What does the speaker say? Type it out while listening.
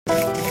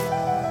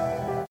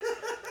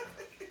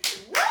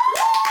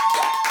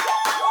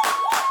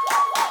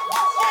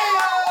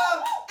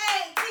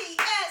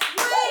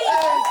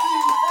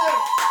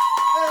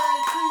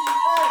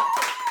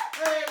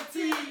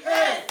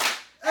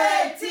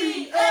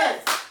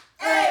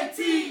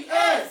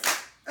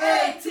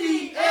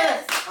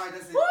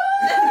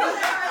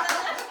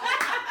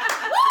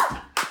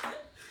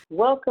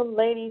welcome,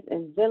 ladies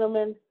and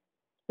gentlemen,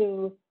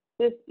 to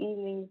this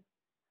evening's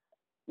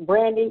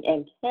branding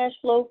and cash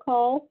flow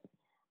call.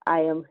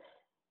 I am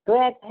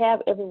glad to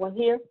have everyone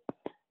here.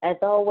 As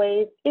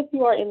always, if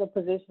you are in the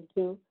position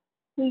to,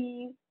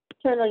 please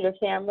turn on your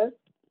cameras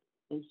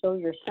and show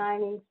your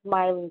shining,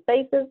 smiling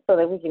faces so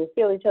that we can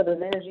feel each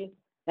other's energy.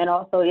 And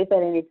also, if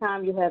at any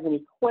time you have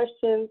any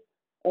questions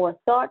or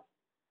thoughts,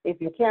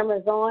 if your camera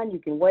is on, you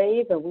can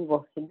wave and we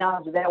will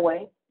acknowledge you that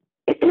way.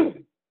 Excuse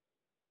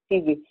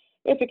me.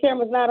 If your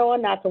camera's not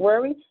on, not to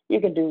worry.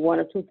 You can do one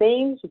or two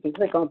things. You can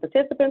click on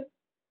participants,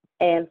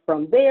 and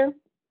from there,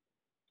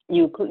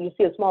 you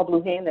see a small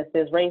blue hand that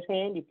says raise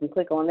hand. You can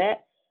click on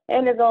that.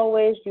 And as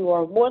always, you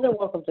are more than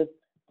welcome to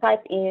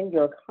type in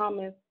your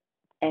comments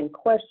and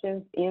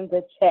questions in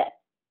the chat.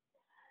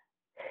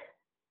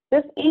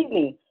 This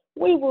evening,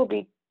 we will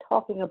be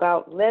talking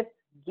about let's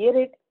get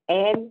it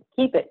and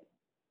keep it.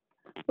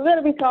 We're going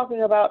to be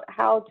talking about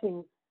how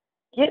to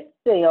get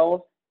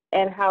sales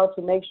and how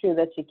to make sure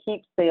that you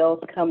keep sales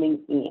coming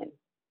in.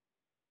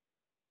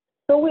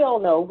 So we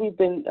all know, we've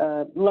been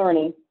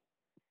learning,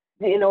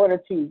 in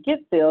order to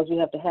get sales, you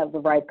have to have the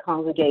right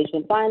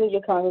congregation, finding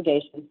your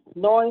congregation,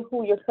 knowing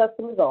who your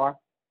customers are,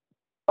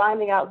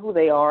 finding out who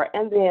they are,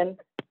 and then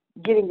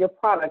getting your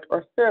product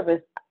or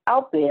service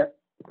out there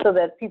so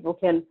that people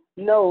can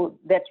know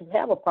that you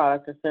have a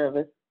product or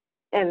service,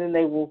 and then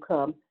they will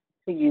come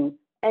to you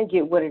and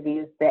get what it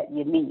is that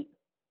you need.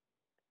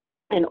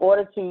 In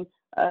order to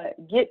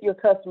get your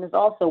customers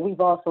also,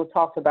 we've also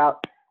talked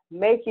about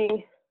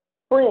making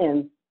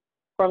friends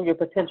from your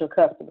potential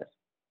customers.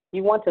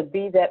 You want to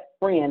be that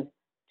friend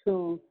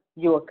to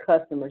your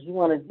customers. You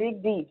want to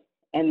dig deep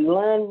and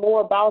learn more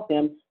about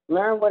them,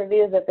 learn what it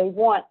is that they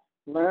want,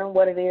 learn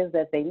what it is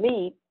that they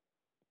need,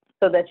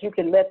 so that you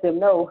can let them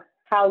know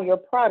how your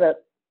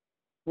product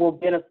will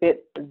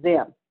benefit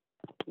them.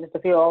 Mr.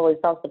 Field always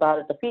talks about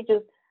it, the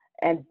features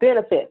and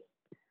benefits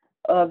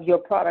of your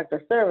product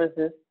or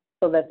services,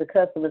 so that the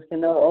customers can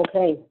know,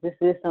 okay, this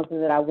is something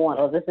that I want,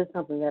 or this is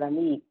something that I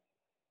need,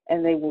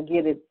 and they will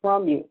get it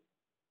from you.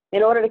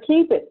 In order to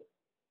keep it,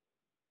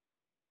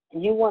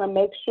 you want to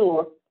make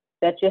sure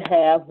that you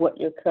have what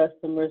your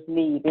customers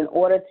need in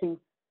order to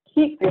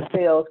keep your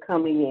sales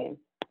coming in,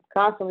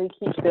 constantly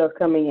keep sales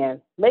coming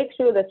in. Make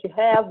sure that you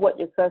have what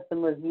your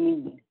customers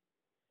need.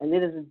 And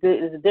it is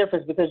a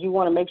difference, because you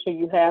want to make sure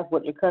you have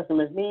what your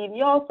customers need.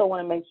 You also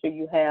want to make sure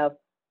you have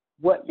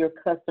what your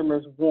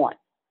customers want.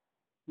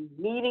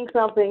 Needing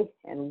something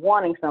and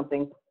wanting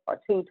something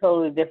are two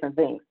totally different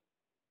things.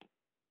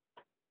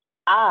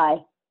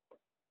 I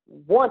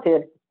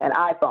wanted an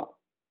iPhone.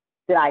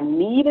 Did I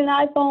need an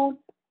iPhone?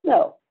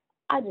 No,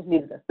 I just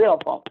needed a cell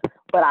phone.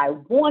 But I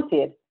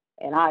wanted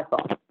an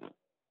iPhone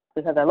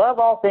because I love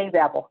all things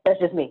Apple. That's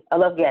just me. I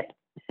love gadgets.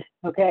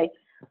 Okay?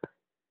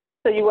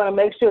 So you want to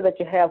make sure that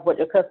you have what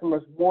your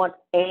customers want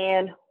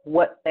and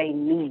what they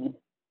need.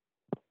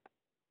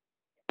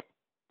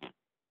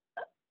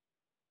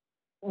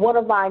 One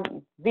of my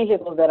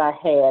vehicles that I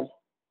had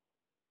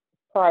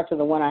prior to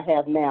the one I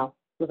have now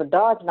was a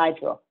Dodge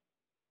Nitro.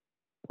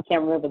 I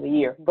can't remember the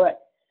year,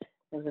 but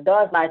it was a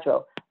Dodge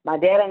Nitro. My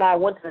dad and I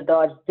went to the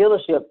Dodge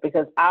dealership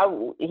because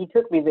he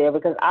took me there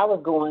because I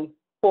was going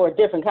for a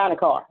different kind of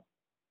car.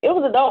 It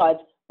was a Dodge,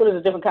 but it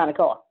was a different kind of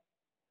car.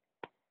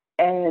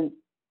 And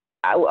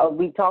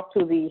we talked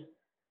to the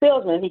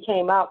salesman. He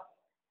came out,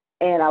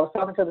 and I was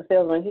talking to the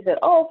salesman. He said,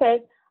 "Oh,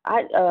 okay.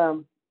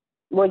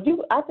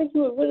 I think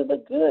you would really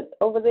look good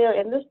over there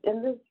in this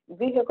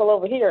vehicle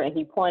over here." And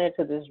he pointed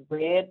to this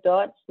red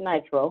Dodge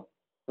Nitro,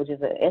 which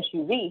is an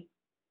SUV,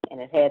 and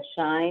it had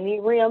shiny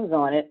rims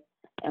on it.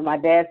 And my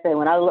dad said,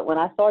 when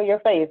I saw your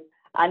face,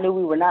 I knew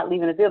we were not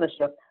leaving the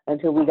dealership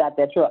until we got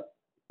that truck.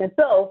 And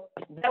so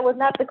that was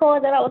not the car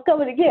that I was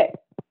coming to get.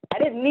 I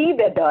didn't need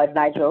that Dodge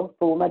Nitro,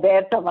 but when my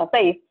dad saw my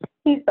face,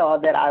 he saw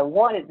that I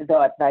wanted the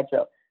Dodge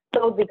Nitro.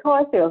 So the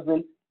car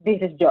salesman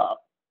did his job.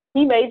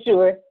 He made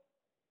sure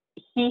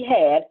he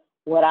had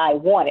what I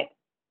wanted,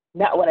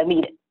 not what I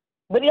needed.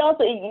 But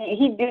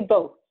he did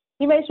both.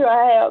 He made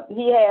sure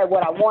he had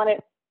what I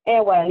wanted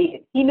and what I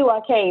needed. He knew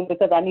I came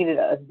because I needed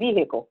a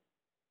vehicle.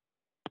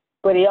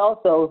 But he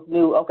also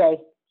knew, okay,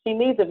 she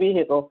needs a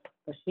vehicle,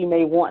 but she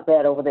may want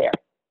that over there.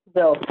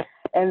 So,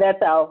 and that's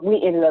how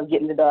we ended up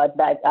getting the Dodge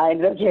Nitro. I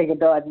ended up getting a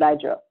Dodge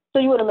Nitro. So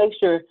you want to make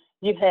sure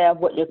you have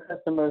what your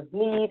customers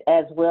need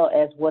as well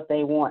as what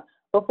they want.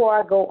 Before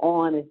I go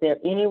on, is there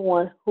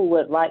anyone who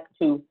would like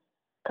to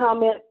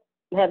comment,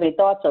 have any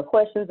thoughts or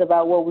questions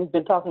about what we've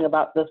been talking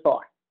about thus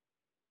far?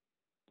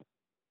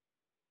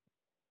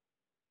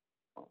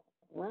 All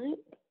right.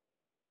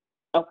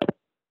 Okay.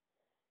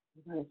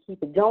 We're going to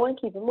keep it going,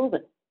 keep it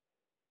moving.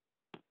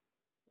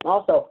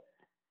 Also,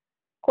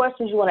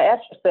 questions you want to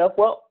ask yourself,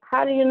 well,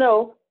 how do you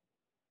know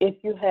if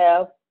you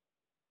have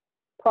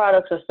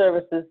products or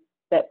services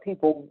that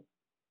people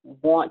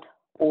want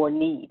or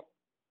need?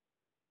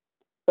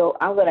 So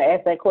I'm going to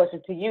ask that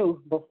question to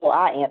you before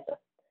I answer.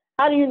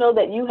 How do you know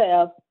that you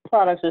have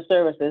products or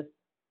services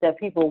that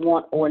people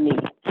want or need?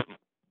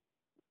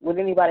 Would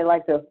anybody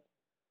like to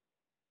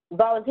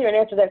volunteer and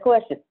answer that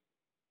question?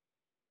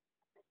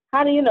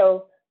 How do you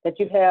know that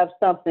you have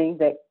something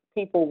that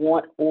people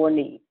want or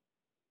need?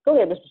 Go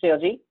ahead, Mr. Shell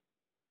G.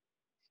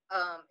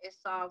 It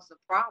solves a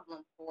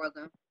problem for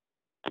them.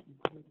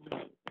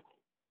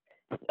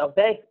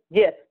 Okay,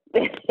 yes.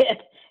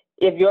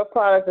 If your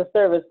product or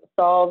service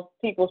solves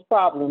people's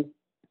problems,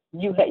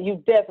 you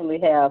definitely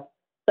have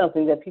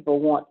something that people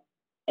want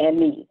and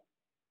need.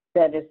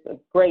 That is a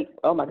great.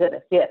 Oh my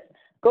goodness, yes.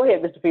 Go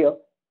ahead, Mr. Field.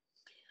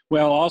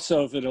 Well,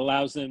 also, if it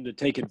allows them to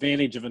take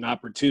advantage of an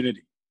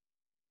opportunity,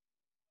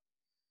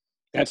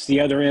 that's the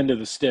other end of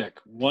the stick.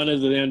 One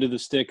of the end of the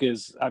stick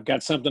is I've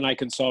got something I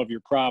can solve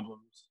your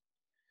problems.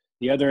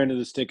 The other end of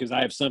the stick is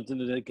I have something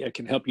that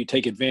can help you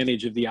take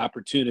advantage of the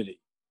opportunity.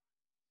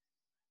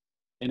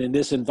 And in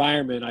this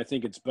environment, I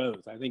think it's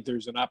both. I think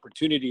there's an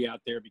opportunity out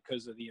there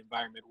because of the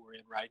environment we're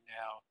in right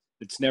now.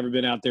 It's never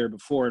been out there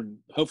before, and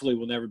hopefully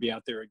will never be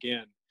out there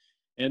again.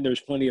 And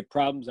there's plenty of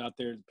problems out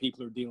there that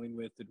people are dealing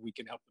with that we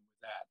can help them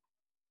with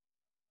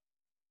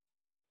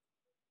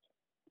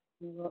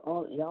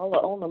that. Y'all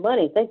are on the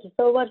money. Thank you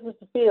so much,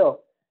 Mr. Field.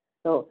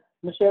 So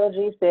Michelle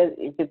G says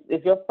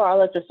if your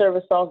product or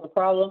service solves the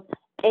problem,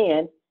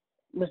 and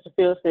Mr.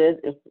 Field says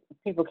if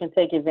people can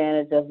take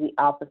advantage of the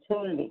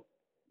opportunity.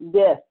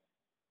 Yes.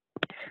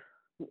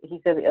 He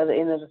said the other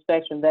end of the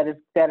spectrum. That is.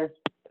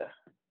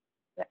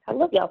 I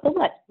love y'all so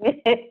much.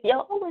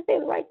 Y'all always say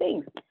the right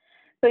things.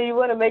 So you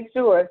want to make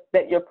sure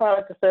that your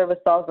product or service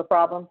solves the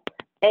problem,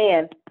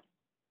 and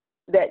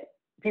that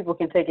people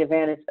can take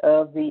advantage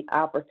of the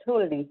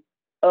opportunity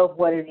of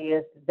what it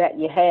is that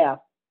you have.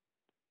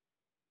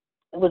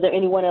 Was there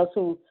anyone else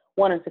who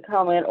wanted to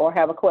comment or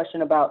have a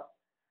question about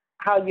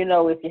how you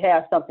know if you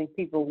have something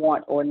people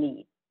want or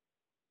need?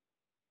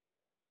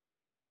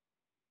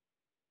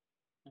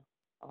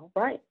 All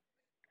right.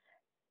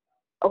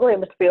 Oh, go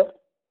ahead, Mr. Field.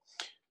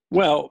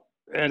 Well,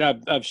 and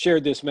I've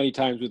shared this many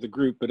times with the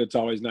group, but it's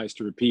always nice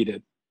to repeat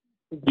it.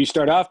 You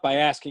start off by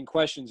asking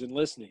questions and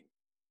listening.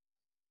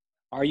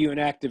 Are you an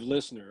active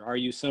listener? Are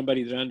you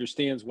somebody that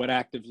understands what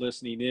active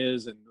listening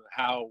is and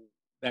how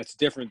that's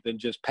different than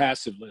just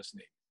passive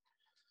listening?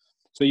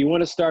 So you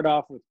want to start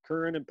off with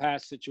current and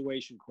past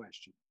situation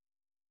questions.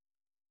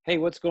 Hey,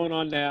 what's going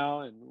on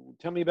now? And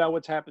tell me about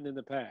what's happened in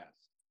the past.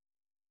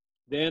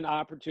 Then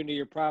opportunity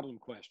or problem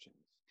questions.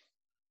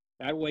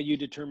 That way you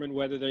determine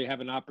whether they have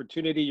an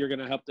opportunity you're going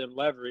to help them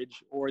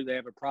leverage or they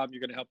have a problem you're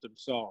going to help them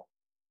solve.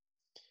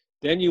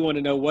 Then you want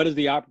to know what is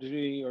the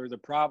opportunity or the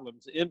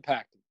problems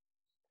impacting.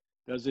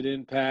 Does it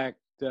impact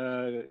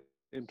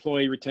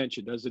employee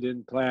retention? Does it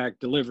impact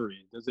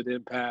delivery? Does it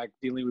impact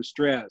dealing with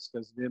stress?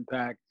 Does it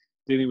impact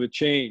dealing with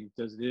change?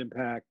 Does it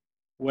impact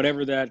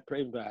whatever that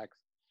impacts?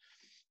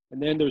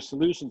 And then there's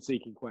solution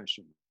seeking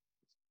questions.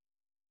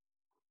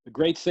 A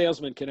great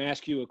salesman can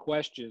ask you a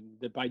question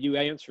that by you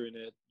answering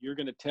it, you're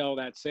going to tell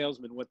that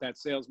salesman what that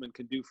salesman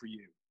can do for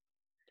you,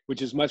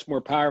 which is much more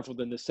powerful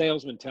than the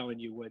salesman telling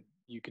you what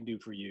you can do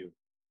for you.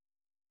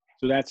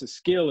 So that's a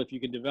skill. If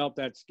you can develop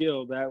that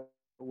skill, that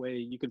way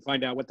you can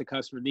find out what the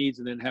customer needs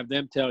and then have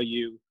them tell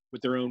you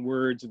with their own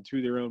words and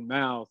through their own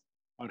mouth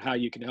on how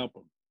you can help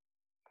them.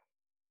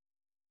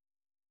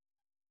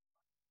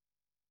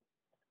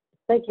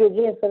 Thank you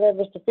again for that,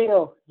 Mr.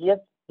 Field. Yes,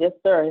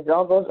 sir. It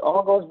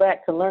all goes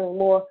back to learning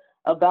more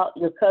about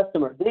your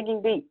customer,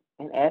 digging deep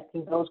and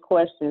asking those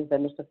questions that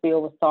Mr.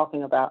 Field was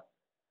talking about.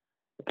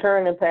 The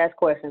current and past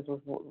questions was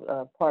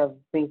part of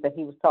the things that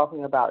he was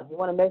talking about. You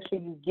want to make sure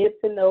you get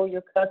to know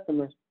your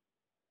customers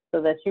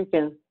so that you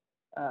can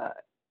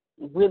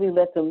really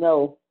let them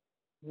know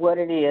what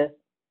it is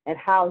and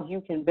how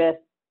you can best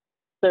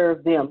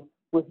serve them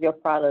with your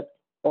product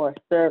or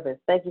service.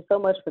 Thank you so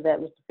much for that,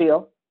 Mr.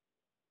 Field.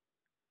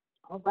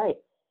 All right.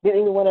 Did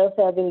anyone else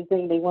have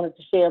anything they wanted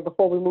to share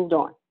before we moved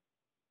on?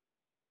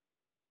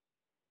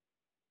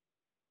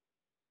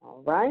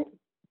 All right.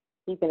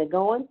 Keeping it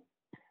going.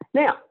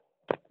 Now,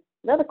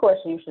 another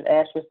question you should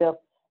ask yourself,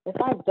 if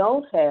I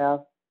don't have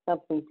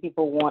something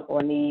people want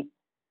or need,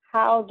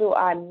 how do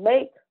I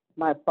make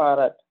my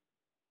product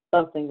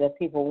something that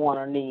people want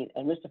or need?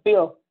 And Mr.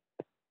 Field,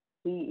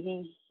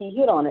 he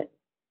hit on it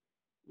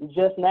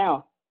just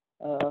now,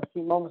 a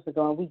few moments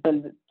ago, and we've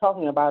been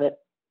talking about it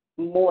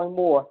more and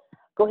more.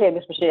 Go ahead,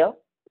 Ms. Michelle.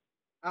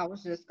 I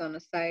was just gonna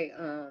say,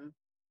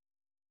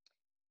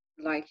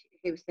 like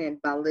he was saying,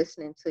 by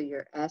listening to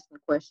your asking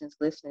questions,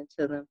 listening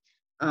to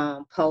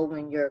them,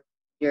 polling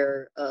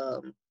your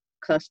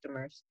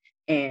customers,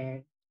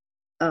 and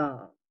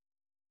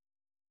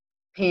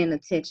paying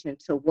attention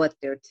to what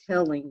they're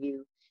telling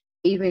you.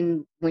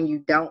 Even when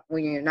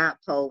you're not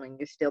polling,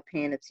 you're still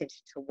paying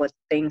attention to what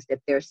things that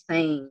they're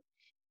saying.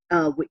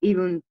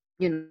 Even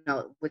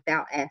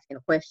without asking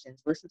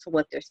questions, listen to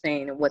what they're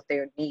saying and what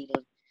they're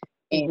needing,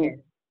 and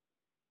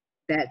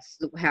that's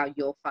how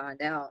you'll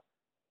find out.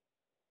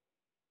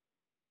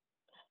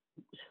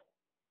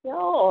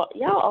 Y'all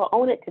are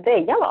on it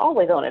today. Y'all are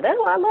always on it. That's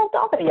why I love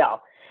talking to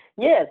y'all.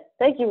 Yes,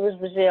 thank you, Ms.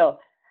 Michelle.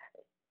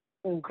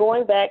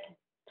 Going back,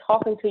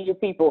 talking to your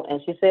people,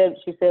 and she said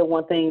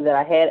one thing that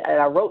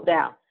I wrote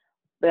down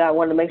that I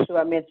wanted to make sure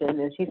I mentioned,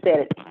 and she said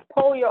it.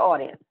 Poll your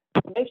audience.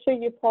 Make sure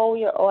you poll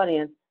your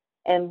audience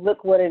and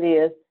look what it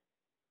is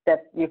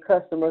that your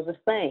customers are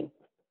saying.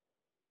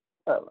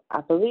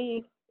 I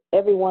believe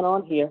everyone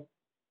on here,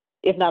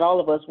 if not all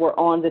of us, were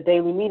on the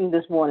daily meeting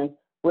this morning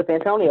with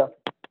Antonio.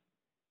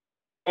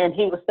 And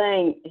he was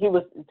telling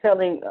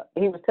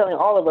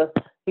all of us,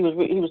 he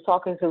was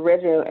talking to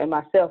Reggie and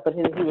myself, but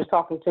he was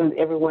talking to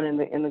everyone in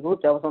the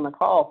group that was on the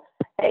call.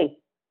 Hey,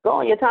 go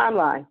on your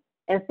timeline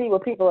and see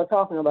what people are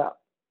talking about.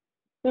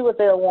 See what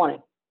they're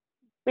wanting.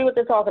 See what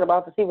they're talking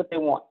about to see what they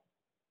want.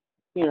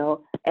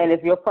 And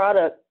if your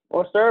product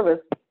or service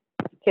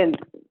can,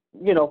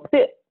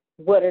 fit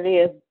what it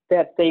is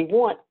that they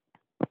want,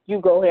 you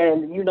go ahead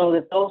and you know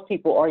that those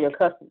people are your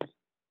customers.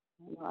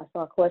 I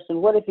saw a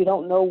question. What if you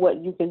don't know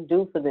what you can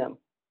do for them?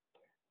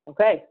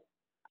 Okay,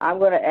 I'm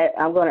going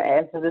to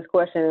answer this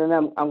question,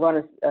 and I'm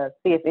going to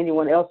see if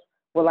anyone else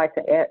would like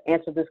to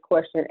answer this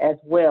question as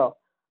well.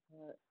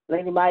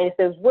 Lady Maya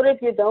says, what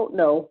if you don't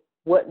know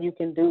what you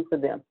can do for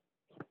them?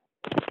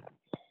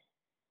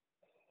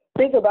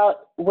 Think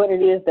about what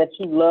it is that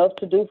you love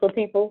to do for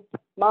people,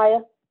 Maya,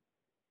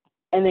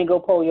 and then go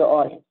poll your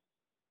audience.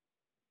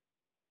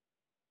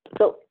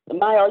 So,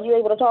 Maya, are you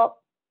able to talk?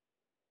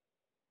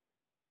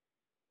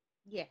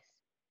 Yes.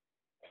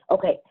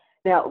 Okay.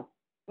 Now,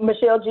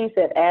 Michelle G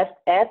said, ask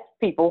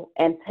people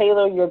and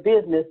tailor your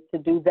business to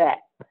do that.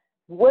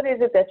 What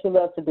is it that you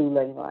love to do,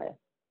 Lady Maya?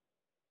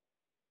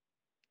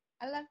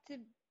 I love to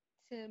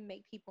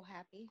make people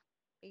happy,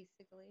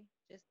 basically,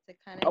 just to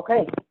kind of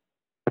Okay.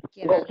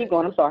 get Go, out keep of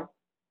going. I'm sorry.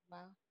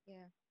 Wow.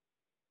 Yeah.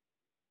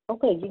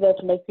 Okay, you love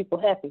to make people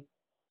happy.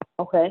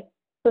 Okay.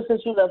 So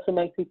since you love to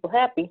make people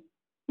happy,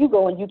 you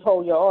go and you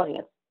poll your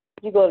audience.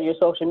 You go to your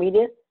social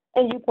media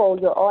and you poll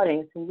your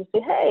audience and you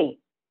say, hey,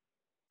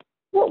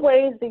 what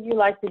ways do you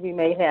like to be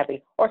made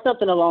happy? Or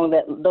something along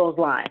those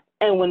lines.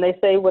 And when they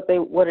say what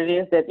it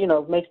is that,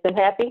 makes them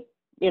happy,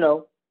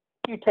 you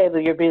tailor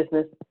your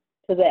business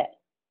to that.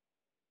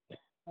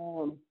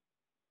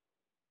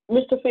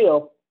 Mr.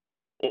 Phil,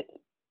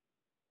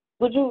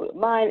 would you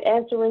mind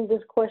answering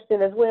this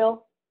question as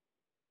well?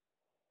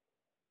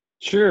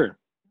 Sure.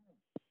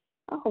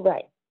 All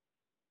right.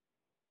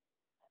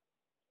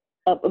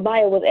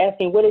 Maya was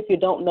asking, what if you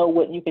don't know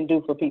what you can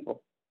do for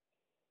people?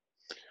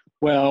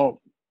 Well,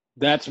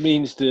 that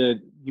means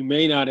that you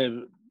may not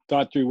have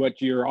thought through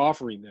what you're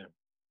offering them,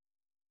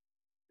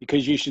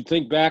 because you should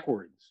think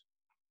backwards.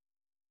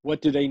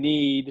 What do they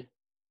need?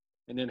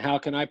 And then how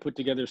can I put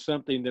together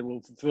something that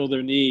will fulfill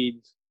their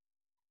needs,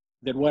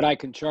 that what I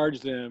can charge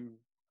them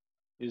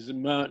is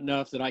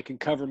enough that I can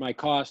cover my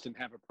cost and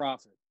have a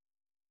profit.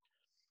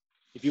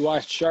 If you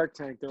watch Shark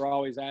Tank, they're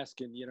always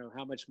asking,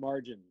 how much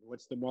margin?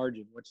 What's the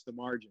margin? What's the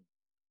margin?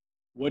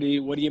 What do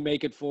you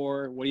make it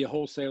for? What do you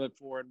wholesale it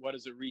for? And what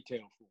does it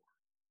retail for?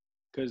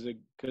 Because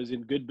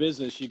in good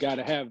business, you got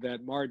to have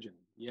that margin.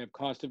 You have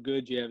cost of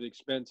goods, you have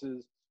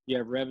expenses, you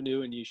have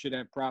revenue, and you should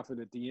have profit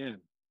at the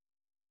end.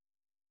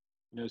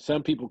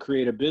 Some people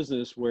create a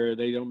business where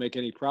they don't make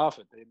any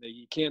profit.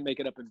 You can't make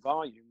it up in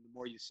volume. The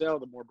more you sell,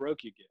 the more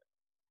broke you get.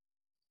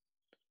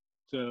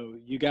 So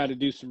you got to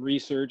do some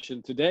research.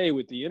 And today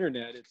with the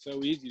internet, it's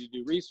so easy to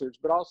do research,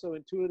 but also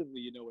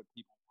intuitively, what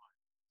people want.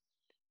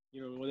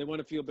 They want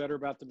to feel better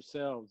about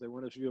themselves. They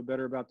want to feel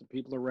better about the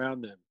people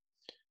around them.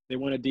 They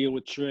want to deal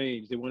with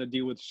change. They want to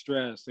deal with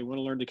stress. They want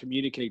to learn to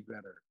communicate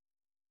better.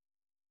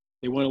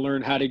 They want to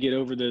learn how to get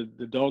over the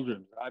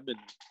doldrums. I've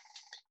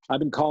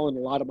been calling a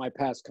lot of my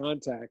past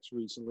contacts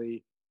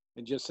recently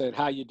and just said,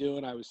 how you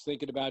doing? I was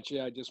thinking about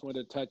you. I just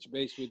wanted to touch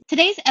base with you.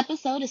 Today's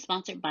episode is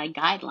sponsored by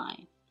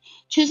Guideline.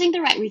 Choosing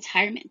the right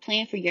retirement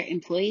plan for your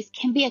employees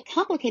can be a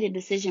complicated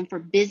decision for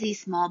busy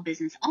small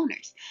business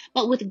owners.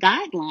 But with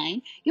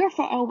Guideline, your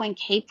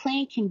 401k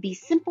plan can be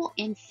simple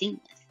and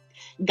seamless.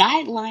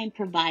 Guideline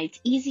provides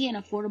easy and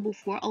affordable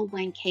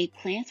 401k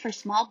plans for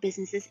small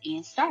businesses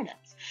and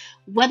startups.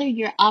 Whether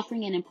you're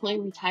offering an employee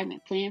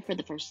retirement plan for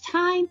the first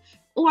time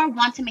or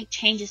want to make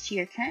changes to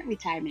your current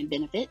retirement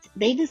benefits,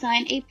 they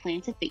design a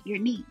plan to fit your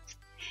needs.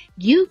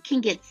 You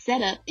can get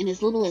set up in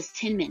as little as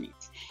 10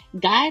 minutes.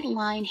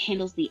 Guideline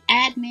handles the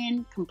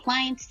admin,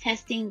 compliance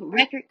testing,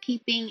 record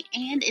keeping,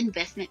 and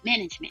investment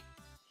management.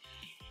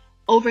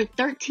 Over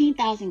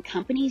 13,000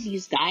 companies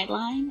use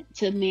Guideline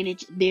to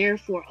manage their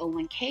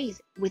 401ks.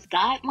 With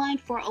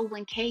Guideline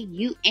 401k,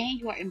 you and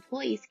your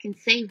employees can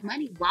save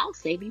money while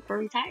saving for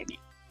retirement.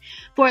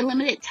 For a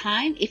limited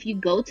time, if you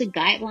go to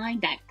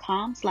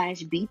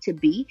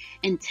guideline.com/B2B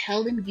and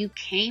tell them you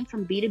came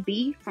from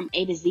B2B from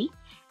A to Z,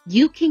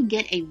 you can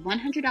get a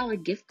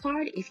 $100 gift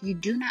card if you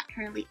do not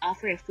currently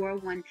offer a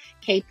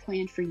 401k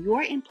plan for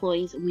your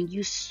employees when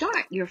you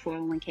start your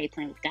 401k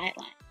plan with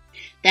Guideline.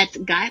 That's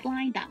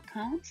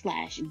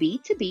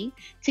guideline.com/B2B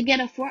to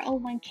get a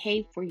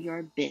 401k for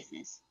your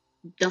business.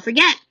 Don't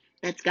forget,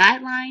 that's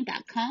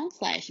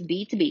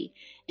guideline.com/B2B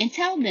and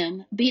tell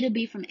them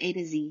B2B from A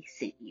to Z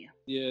sent you.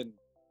 Yeah, and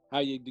how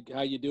you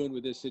doing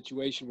with this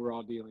situation we're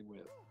all dealing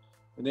with?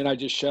 And then I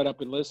just shut up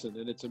and listen.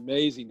 And it's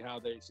amazing how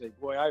they say,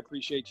 boy, I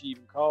appreciate you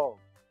even called.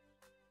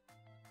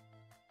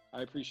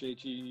 I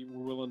appreciate you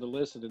were willing to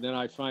listen. And then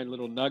I find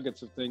little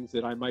nuggets of things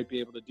that I might be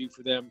able to do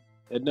for them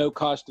at no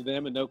cost to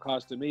them and no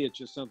cost to me. It's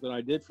just something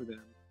I did for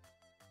them.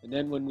 And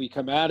then when we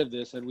come out of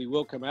this, and we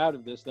will come out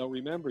of this, they'll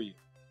remember you.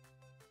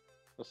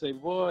 They'll say,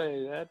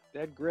 boy,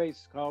 that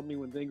Grace called me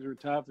when things were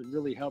tough and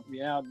really helped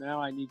me out.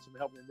 Now I need some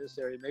help in this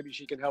area. Maybe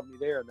she can help me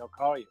there, and they'll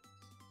call you.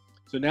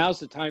 So now's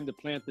the time to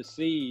plant the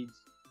seeds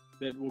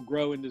that will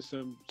grow into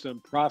some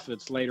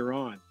profits later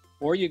on.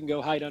 Or you can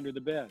go hide under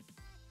the bed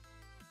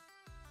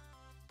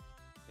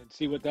and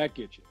see what that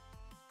gets you.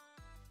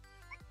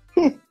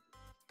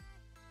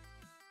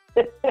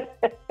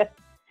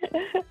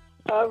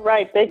 All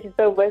right. Thank you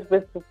so much,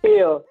 Mr.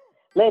 Phil.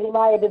 Lady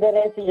Maya, did that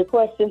answer your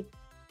question?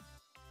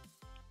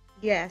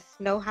 Yes,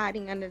 no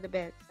hiding under the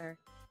bed, sir.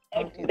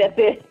 Don't do That's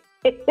that.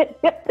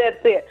 it.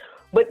 That's it.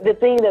 But the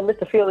thing that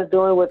Mr. Phil is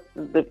doing with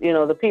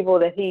the people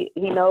that he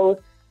knows,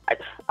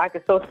 I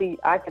can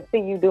see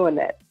you doing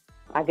that.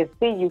 I can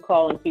see you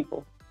calling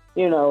people,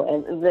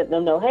 and let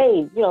them know,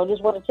 hey,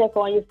 just want to check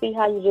on you, see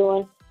how you're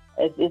doing.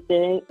 If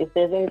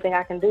there's anything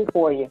I can do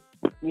for you.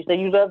 You say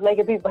you love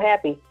making people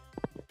happy.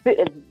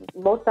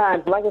 Most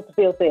times, like Mr.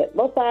 Phil said,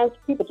 most times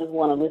people just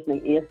want a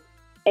listening ear,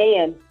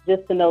 and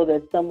just to know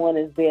that someone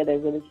is there that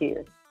really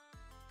cares.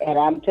 And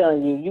I'm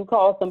telling you, you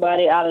call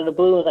somebody out of the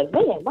blue and like,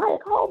 man, Maya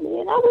called me,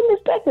 and I wasn't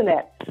expecting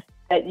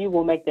that you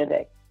will make their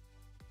day.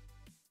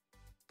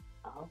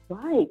 All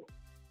right.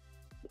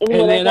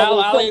 And then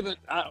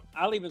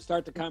I'll even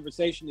start the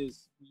conversation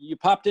is, you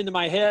popped into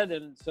my head,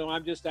 and so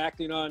I'm just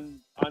acting on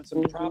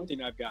some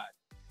prompting I've got.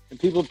 And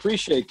people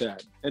appreciate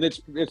that. And it's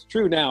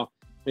true now.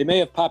 They may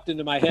have popped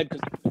into my head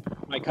because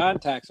my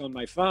contacts on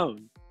my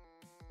phone.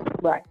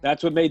 Right.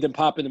 That's what made them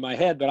pop into my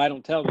head, but I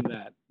don't tell them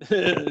that.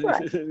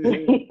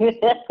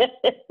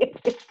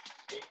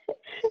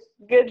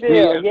 Good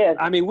deal, yes.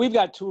 I mean, we've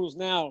got tools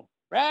now.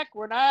 Back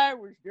when I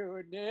was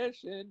doing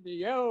this in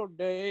the old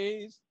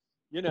days,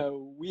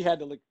 we had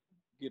to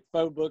get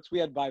phone books. We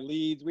had to buy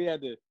leads. We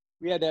had to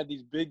have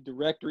these big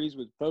directories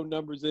with phone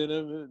numbers in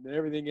them and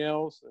everything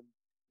else. And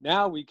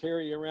now we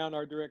carry around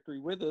our directory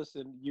with us,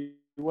 and you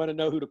want to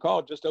know who to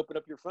call, just open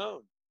up your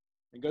phone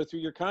and go through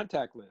your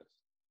contact list.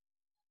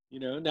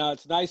 Now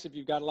it's nice if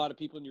you've got a lot of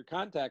people in your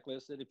contact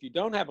list, and if you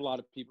don't have a lot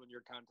of people in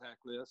your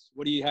contact list,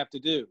 what do you have to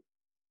do?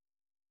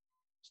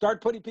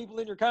 Start putting people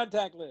in your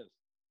contact list.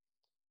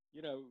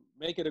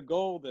 Make it a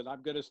goal that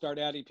I'm going to start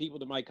adding people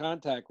to my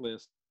contact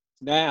list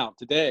now,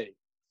 today,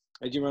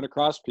 as you run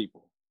across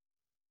people.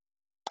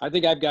 I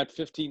think I've got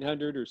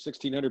 1,500 or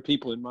 1,600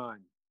 people in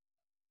mind.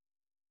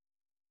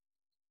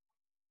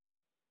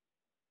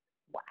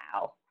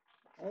 Wow.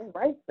 All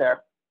right, sir.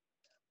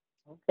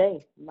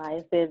 Okay.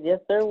 Maya says, yes,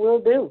 sir, will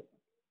do.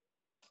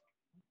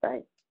 All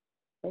right.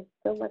 Thanks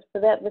so much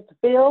for that, Mr.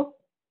 Phil.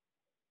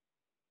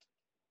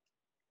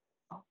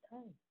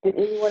 Okay. Did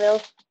anyone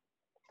else?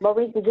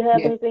 Maurice, did you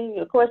have anything,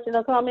 a question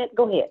or comment?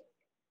 Go ahead.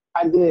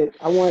 I did.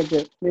 I wanted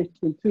to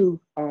mention too,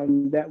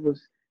 that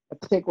was a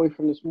takeaway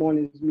from this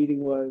morning's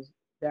meeting and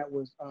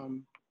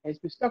it's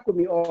been stuck with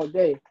me all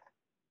day.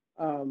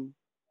 Two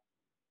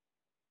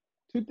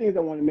things I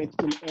want to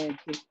mention, and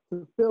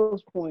to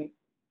Phil's point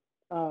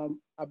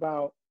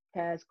about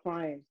past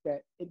clients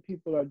that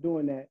people are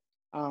doing that.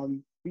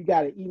 We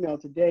got an email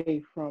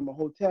today from a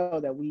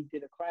hotel that we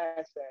did a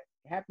class at.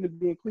 It happened to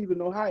be in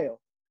Cleveland, Ohio.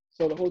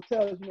 So the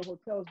hotels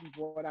be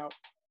bought out,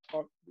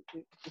 or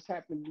it just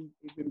happened to be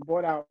been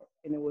bought out,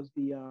 and it was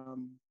the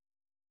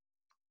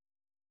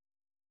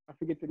I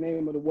forget the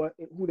name of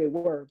who they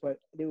were, but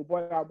they were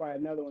bought out by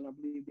another one. I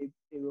believe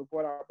they were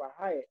bought out by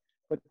Hyatt.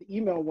 But the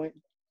email went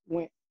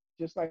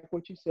just like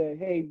what you said.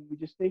 Hey, we're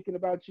just thinking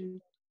about you.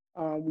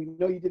 We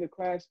know you did a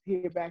class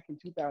here back in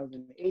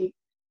 2008,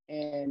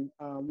 and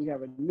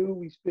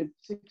we spent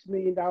 $6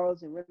 million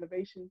in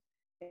renovations.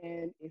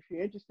 And if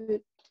you're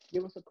interested,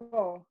 give us a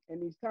call.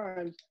 And these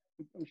times,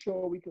 I'm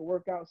sure we can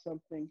work out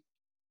something,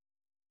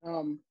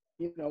 some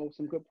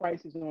good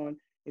prices on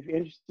if you're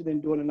interested in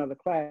doing another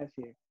class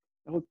here.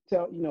 The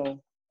hotel,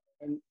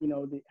 and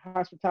the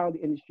hospitality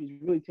industry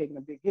is really taking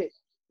a big hit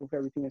with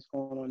everything that's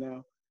going on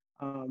now.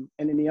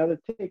 And then the other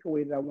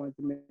takeaway that I wanted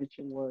to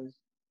mention was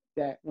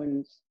that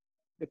when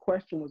the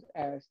question was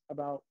asked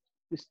about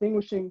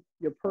distinguishing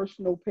your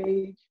personal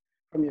page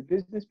from your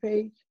business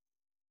page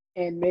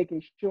and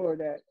making sure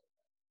that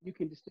you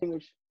can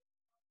distinguish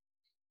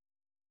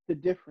the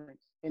difference,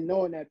 and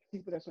knowing that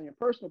people that's on your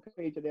personal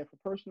page are there for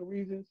personal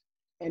reasons,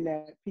 and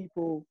that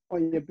people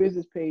on your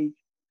business page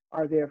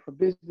are there for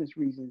business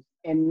reasons,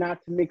 and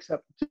not to mix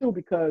up the two.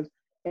 Because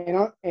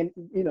and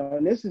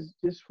this is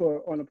just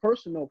on a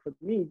personal note for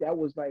me, that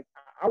was like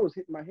I was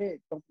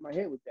bumping my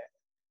head with that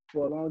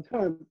for a long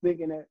time,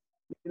 thinking that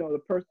the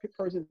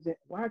person said,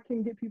 why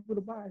can't I get people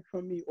to buy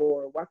from me,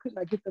 or why couldn't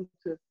I get them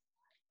to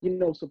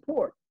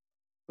support?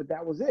 But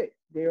that was it.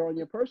 They're on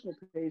your personal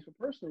page for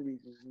personal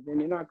reasons, and then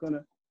they're not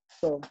gonna.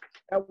 So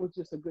that was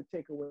just a good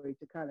takeaway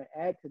to kind of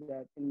add to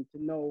that, and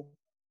to know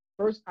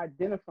first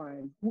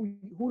identifying who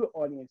the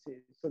audience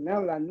is. So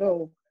now that I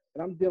know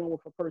that I'm dealing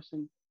with a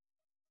person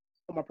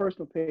on my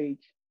personal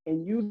page,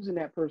 and using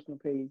that personal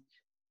page,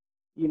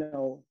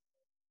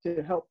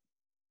 to help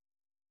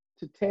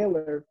to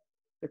tailor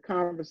the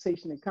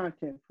conversation and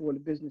content for the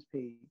business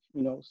page,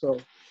 you know. So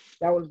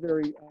that was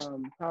very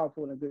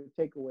powerful and a good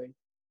takeaway,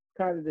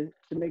 kind of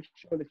to make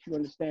sure that you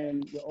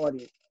understand your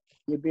audience.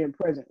 You're being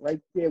present right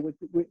there with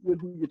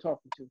who you're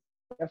talking to.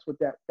 That's what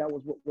that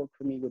was what worked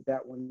for me with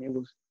that one. It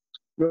was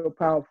real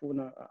powerful and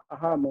a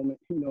aha moment,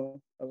 you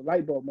know, a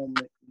light bulb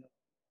moment, you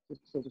know,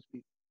 so to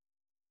speak.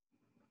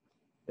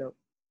 Yep.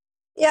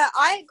 Yeah,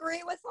 I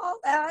agree with all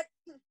that.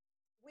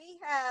 We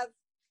have,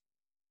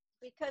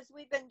 because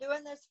we've been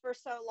doing this for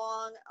so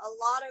long, a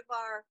lot of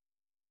our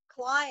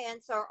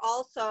clients are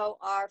also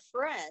our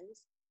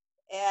friends,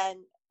 and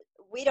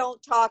we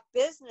don't talk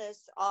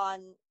business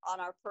on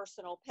our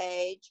personal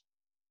page.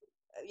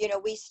 You know,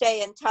 we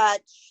stay in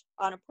touch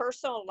on a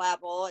personal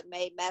level and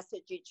may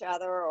message each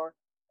other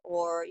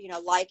or you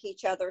know, like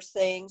each other's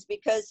things,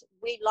 because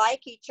we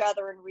like each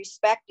other and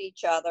respect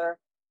each other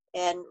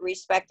and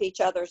respect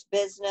each other's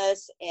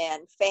business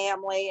and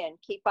family and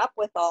keep up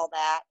with all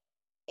that.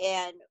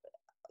 And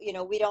you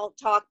know, we don't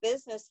talk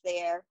business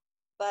there,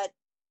 but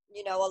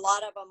you know, a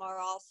lot of them are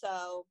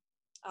also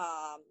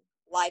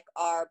like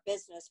our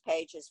business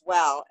page as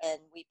well,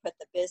 and we put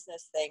the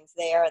business things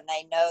there, and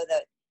they know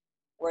that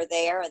we're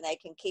there and they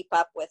can keep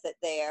up with it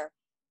there.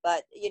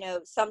 But you know,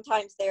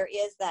 sometimes there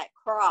is that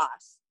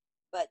cross,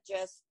 but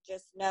just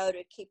know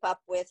to keep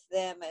up with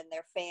them and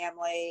their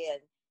family,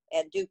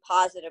 and do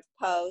positive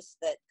posts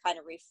that kind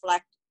of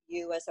reflect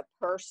you as a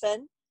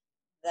person,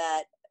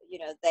 that you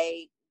know,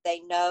 they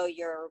know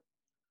your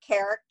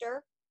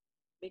character,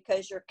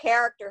 because your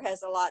character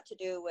has a lot to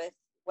do with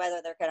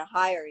whether they're going to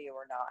hire you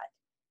or not.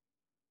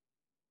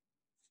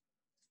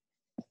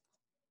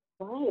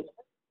 Right.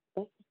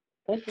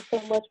 Thank you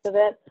so much for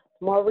that,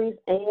 Maurice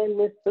and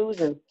Miss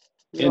Susan.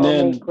 You And all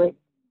then- made great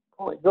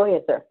points. Go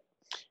ahead, sir.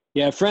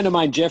 Yeah, a friend of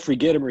mine, Jeffrey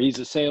Gittimer, he's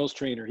a sales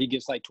trainer. He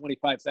gets like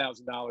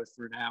 $25,000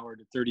 for an hour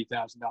to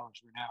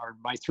 $30,000 for an hour.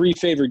 My three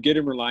favorite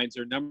Gittimer lines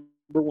are: number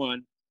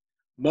one,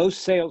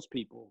 most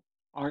salespeople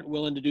aren't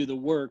willing to do the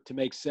work to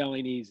make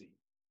selling easy.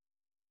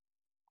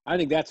 I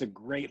think that's a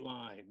great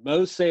line.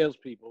 Most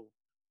salespeople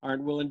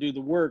aren't willing to do the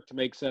work to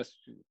make success.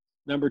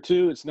 Number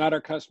two, it's not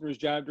our customer's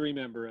job to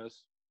remember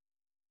us.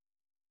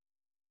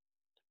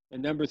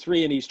 And number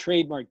three, and he's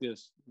trademarked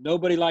this,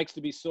 nobody likes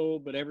to be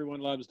sold, but everyone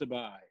loves to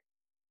buy.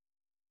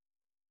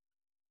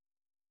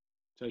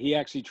 So he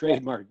actually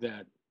trademarked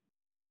that.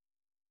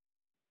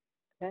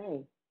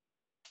 Okay.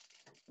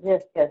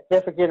 Yes,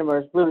 Jeffrey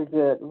Gittimer is really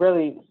good,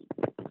 really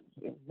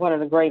one of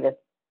the greatest.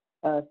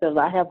 So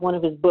I have one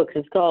of his books.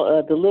 It's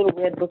called The Little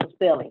Red Book of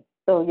Selling.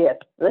 So yes,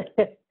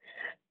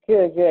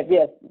 good,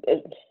 yes.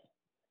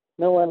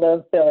 No one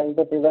loves selling,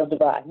 but they love to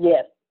buy.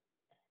 Yes.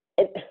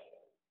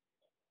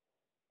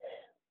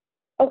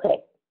 Okay.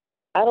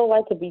 I don't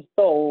like to be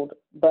sold,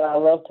 but I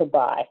love to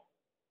buy.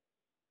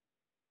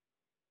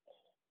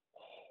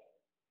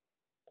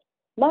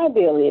 My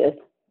deal is,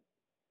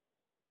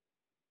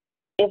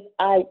 if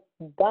I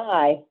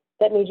buy,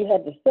 that means you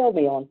had to sell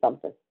me on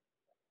something.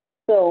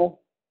 So,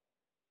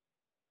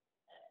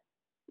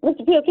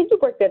 Mr. Peel, can you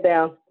break that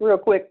down real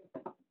quick?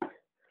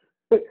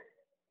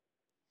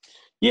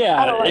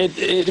 Yeah,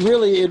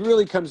 it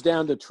really comes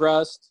down to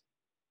trust.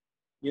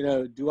 You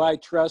know, do I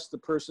trust the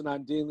person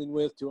I'm dealing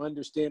with to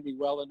understand me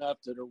well enough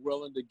that are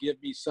willing to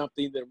give me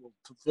something that will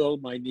fulfill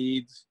my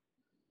needs?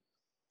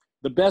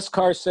 The best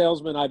car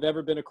salesman I've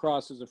ever been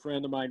across is a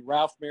friend of mine,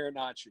 Ralph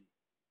Marinacci.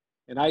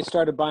 And I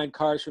started buying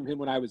cars from him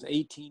when I was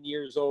 18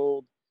 years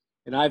old.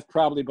 And I've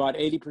probably bought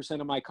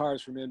 80% of my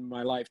cars from him in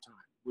my lifetime,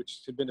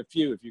 which have been a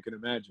few, if you can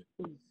imagine.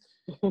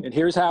 And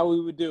here's how we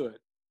would do it.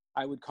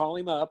 I would call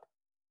him up.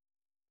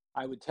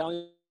 I would tell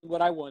him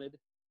what I wanted.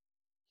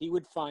 He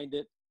would find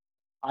it.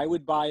 I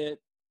would buy it.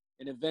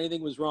 And if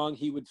anything was wrong,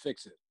 he would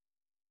fix it.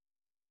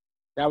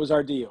 That was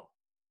our deal.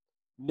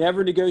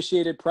 Never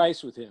negotiated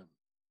price with him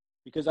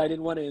because I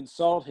didn't want to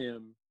insult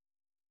him.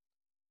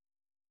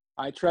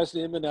 I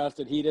trusted him enough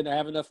that he didn't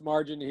have enough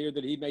margin here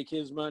that he'd make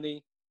his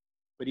money,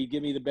 but he'd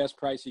give me the best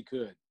price he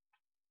could.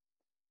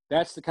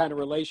 That's the kind of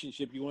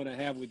relationship you want to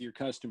have with your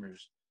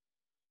customers,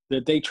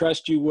 that they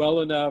trust you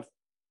well enough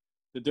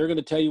that they're going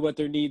to tell you what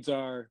their needs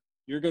are.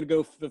 You're going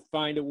to go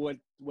find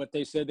what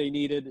they said they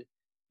needed.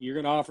 You're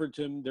going to offer it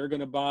to them. They're going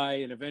to buy.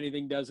 And if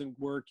anything doesn't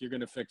work, you're going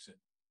to fix it.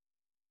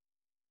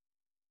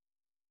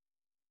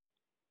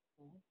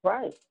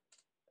 Right.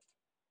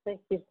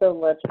 Thank you so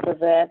much for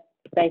that.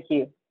 Thank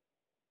you.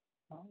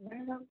 All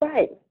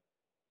right.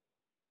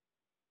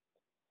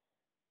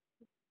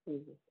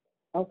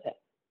 Okay.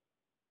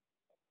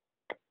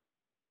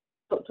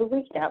 So to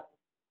recap,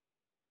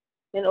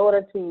 in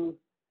order to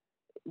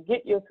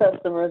get your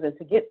customers and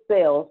to get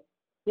sales,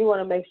 you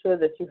want to make sure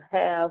that you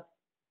have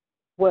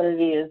what it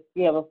is.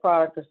 You have a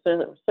product or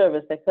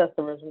service that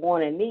customers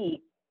want and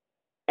need,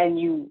 and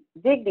you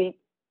dig deep,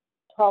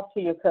 talk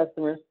to your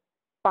customers,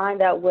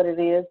 find out what it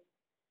is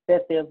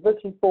that they're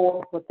looking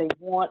for, what they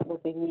want,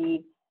 what they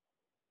need.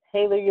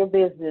 Tailor your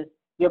business,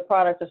 your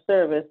product or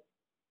service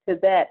to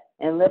that,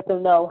 and let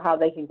them know how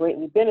they can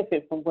greatly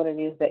benefit from what it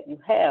is that you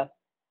have.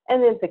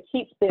 And then to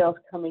keep sales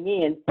coming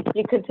in,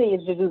 you continue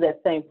to do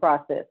that same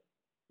process.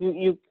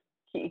 You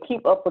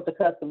keep up with the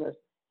customers.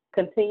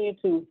 Continue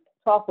to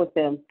talk with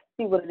them,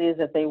 see what it is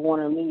that they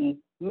want or need.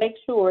 Make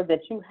sure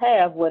that you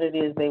have what it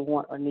is they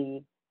want or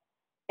need.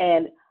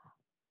 And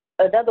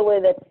another way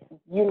that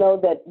you know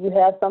that you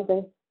have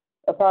something,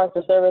 a product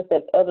or service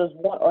that others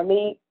want or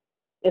need,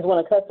 is when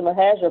a customer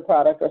has your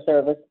product or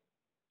service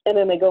and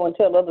then they go and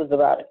tell others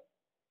about it.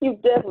 You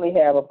definitely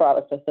have a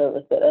product or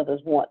service that others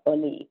want or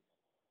need.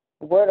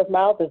 Word of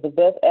mouth is the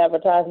best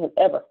advertisement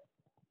ever.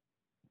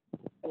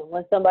 And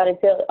when somebody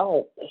tells,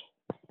 oh,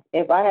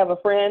 if I have a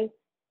friend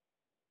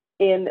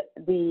in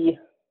the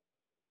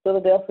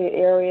Philadelphia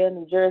area,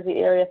 New Jersey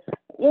area,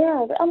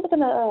 yeah, I'm looking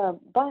to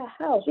buy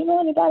a house. You know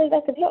anybody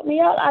that can help me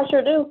out? I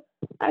sure do.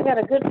 I got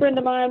a good friend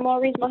of mine,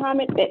 Maurice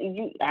Muhammad, that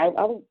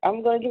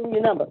I'm going to give him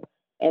your number,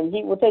 and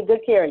he will take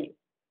good care of you.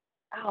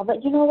 Oh,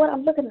 but you know what?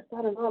 I'm looking to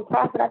start a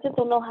nonprofit. I just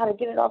don't know how to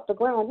get it off the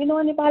ground. You know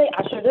anybody?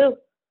 I sure do.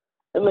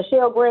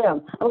 Michelle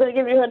Graham. I'm going to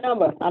give you her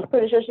number. I'm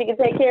pretty sure she can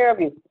take care of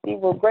you. She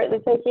will greatly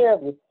take care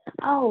of you.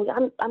 Oh,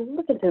 I'm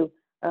looking to.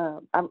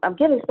 I'm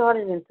getting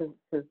started into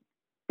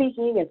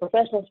speaking and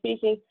professional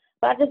speaking,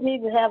 but I just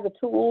need to have the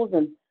tools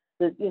and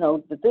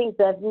the things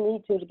that you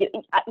need to get.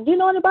 You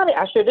know anybody?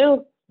 I sure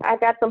do. I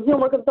got some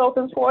humor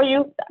consultants for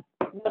you.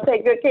 They'll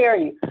take good care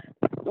of you.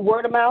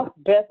 Word of mouth,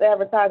 best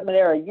advertisement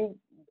ever. You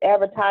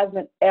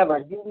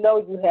know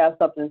you have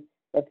something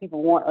that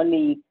people want or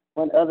need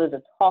when others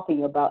are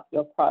talking about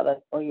your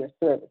product or your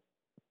service.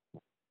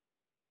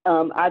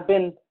 I've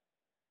been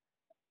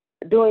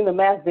doing the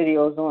math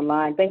videos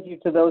online. Thank you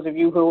to those of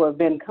you who have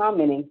been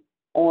commenting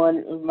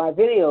on my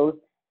videos,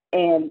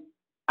 and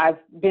I've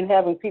been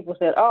having people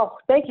say, oh,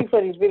 thank you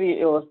for these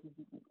videos.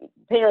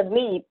 Parents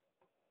need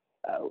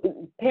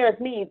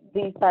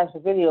these types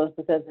of videos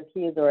because the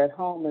kids are at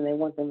home and they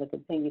want them to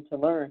continue to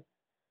learn.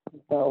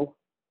 So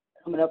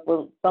coming up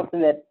with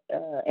something that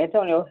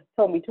Antonio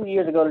told me 2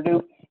 years ago to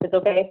do. It's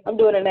okay. I'm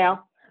doing it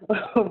now.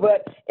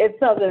 But it's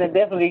something that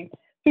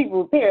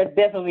parents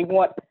definitely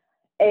want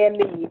and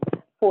need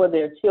for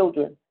their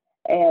children.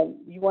 And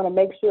you want to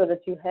make sure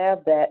that you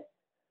have that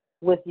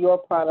with your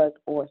product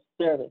or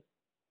service.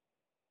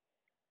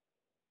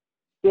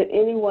 Did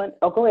anyone,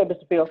 go ahead,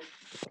 Mr. Phil.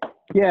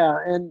 Yeah,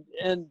 and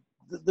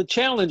the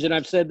challenge, and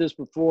I've said this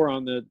before,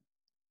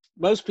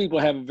 most people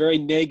have a very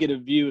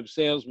negative view of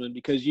salesmen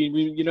because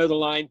you know the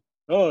line,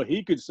 oh,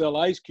 he could sell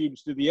ice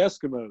cubes to the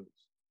Eskimos.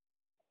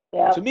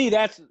 Yeah. To me,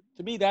 that's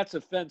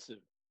offensive.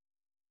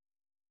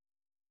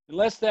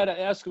 Unless that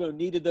Eskimo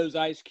needed those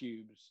ice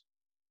cubes,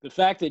 the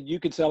fact that you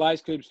could sell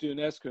ice cubes to an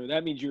Eskimo,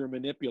 that means you're a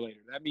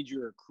manipulator. That means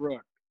you're a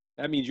crook.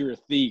 That means you're a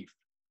thief.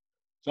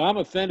 So I'm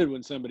offended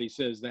when somebody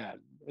says that.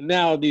 And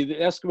now the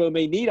Eskimo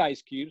may need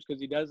ice cubes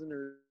because he doesn't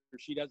or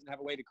she doesn't have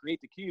a way to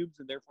create the cubes,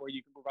 and therefore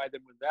you can provide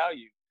them with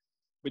value.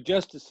 But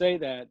just to say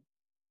that,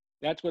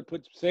 that's what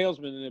puts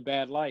salesmen in a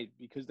bad light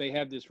because they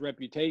have this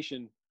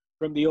reputation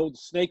from the old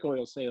snake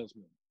oil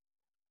salesman.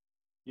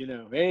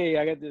 Hey,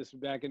 I got this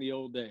back in the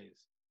old days.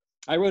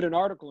 I wrote an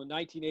article in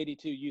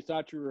 1982, You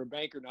Thought You Were a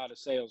Banker, Not a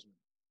Salesman,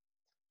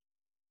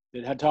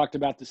 that had talked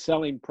about the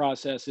selling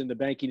process in the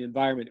banking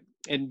environment.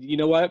 And you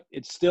know what?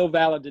 It's still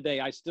valid today.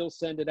 I still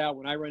send it out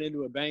when I run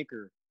into a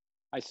banker.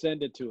 I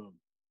send it to them.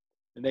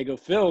 And they go,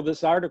 Phil,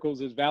 this article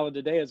is as valid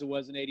today as it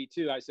was in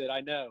 82. I said,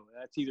 I know.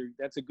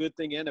 That's a good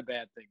thing and a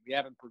bad thing. We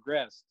haven't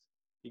progressed.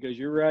 He goes,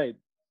 you're right.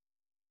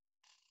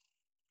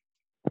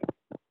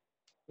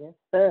 Yes,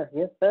 sir.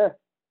 Yes, sir.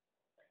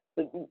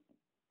 But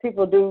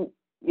people do,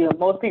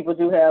 most people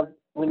do have,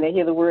 when they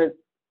hear the word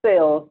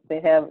sales,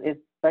 it's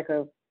like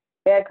a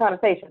bad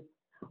connotation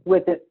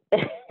with it.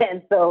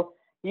 And so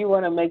you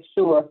want to make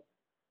sure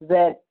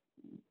that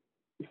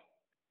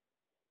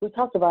we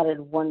talked about it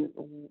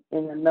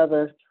in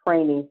another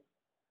training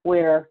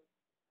where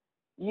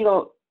you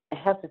don't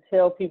have to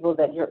tell people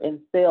that you're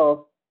in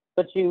sales,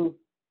 but you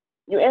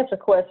answer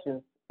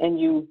questions and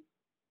you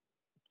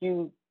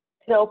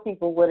tell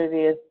people what it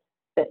is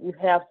that you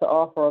have to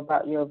offer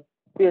about your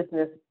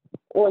business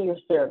or your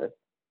service.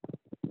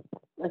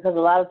 Because a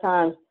lot of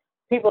times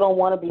people don't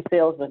want to be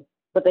salesmen,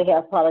 but they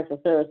have products or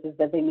services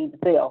that they need to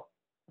sell.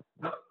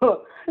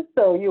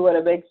 So you want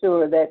to make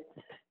sure that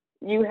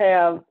you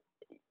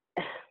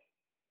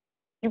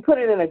put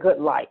it in a good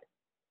light.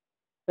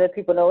 Let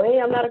people know, hey,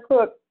 I'm not a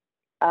crook.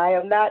 I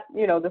am not,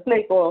 the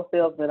snake oil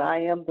salesman. I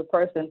am the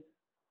person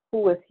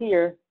who is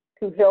here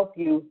to help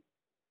you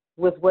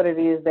with what it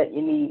is that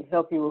you need,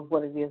 help you with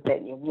what it is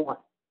that you want.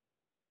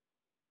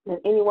 Does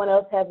anyone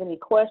else have any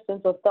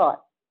questions or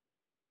thoughts?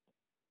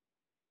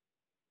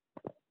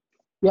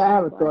 Yeah, I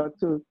have a thought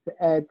to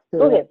add to.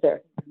 Go ahead,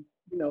 sir.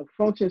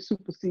 Function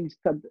supersedes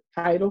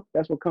title.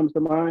 That's what comes to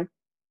mind.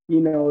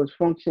 Is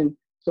function.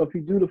 So if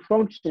you do the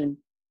function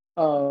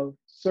of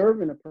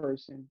serving a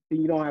person,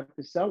 then you don't have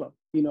to sell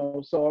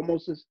them. So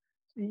almost as,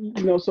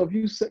 so if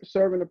you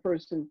serving a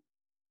person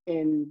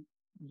and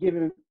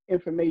giving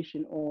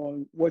information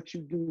on what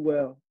you do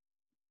well,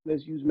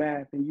 let's use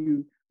math, and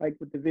you, like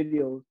with the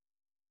videos,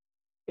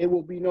 it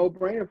will be no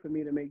brainer for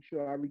me to make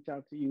sure I reach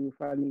out to you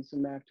if I need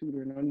some math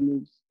tutoring. I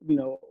need,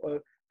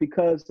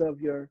 because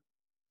of your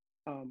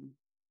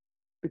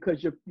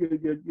because you're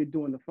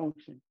doing the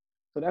function.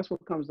 So that's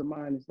what comes to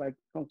mind is like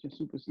function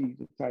supersedes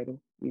the title,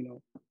 you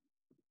know,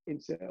 in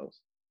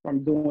sales. If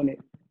I'm doing it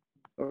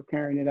or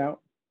carrying it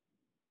out,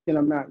 then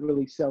I'm not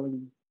really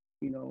selling,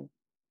 you know.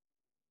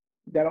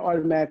 That'll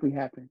automatically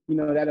happen. You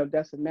know,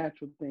 that's a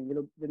natural thing.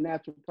 The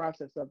natural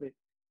process of it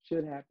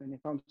should happen.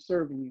 If I'm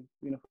serving you,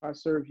 you know, if I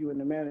serve you in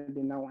the manner,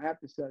 then I don't have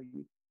to sell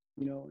you,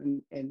 you know,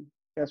 and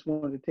that's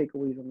one of the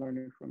takeaways I'm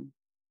learning from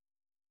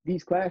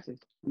these classes,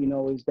 you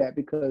know, is that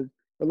because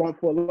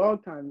for a long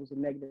time it was a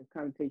negative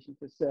connotation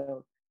to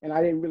sell. And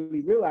I didn't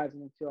really realize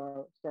it until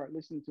I started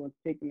listening to and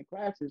taking the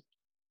classes.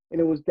 And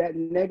it was that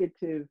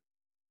negative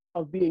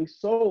of being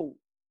sold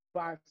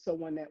by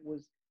someone that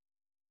was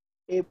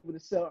able to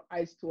sell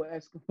ice to an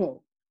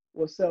Eskimo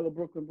or sell a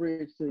Brooklyn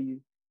Bridge to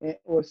you,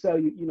 or sell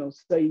you, you know,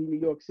 sell you New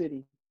York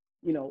City,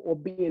 you know, or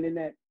being in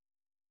that,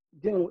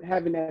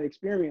 having that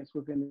experience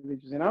with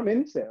individuals. And I'm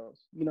in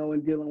sales, you know,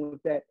 and dealing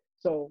with that.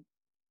 So,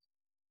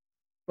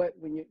 but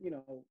when you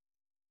know,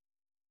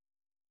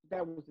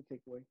 that was the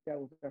takeaway.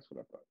 That's what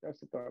I thought. That's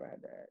the thought I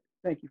had to add.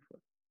 Thank you for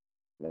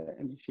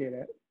letting me share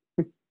that.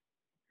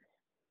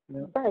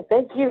 Yeah. Right.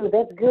 Thank you.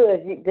 That's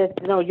good.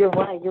 You're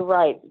right. You're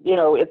right. You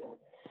know, it's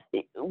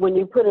when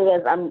you put it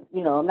as I'm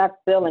not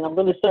selling. I'm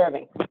really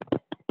serving.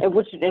 In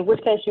which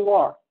case you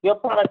are. Your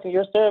product and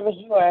your service,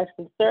 you are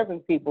actually serving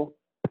people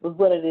with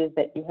what it is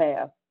that you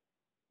have.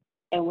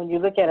 And when you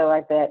look at it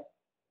like that,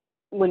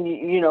 when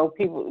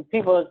people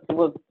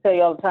will tell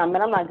you all the time,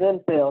 man, I'm not good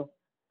in sales.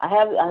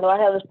 I know I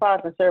have this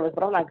product and service,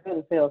 but I'm not good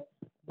in sales.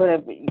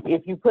 But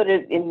if you put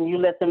it in, you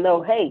let them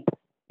know, hey,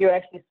 you're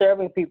actually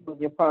serving people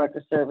with your product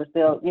or service.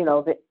 They'll, you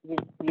know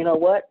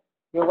what?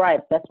 You're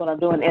right. That's what I'm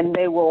doing, and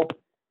they will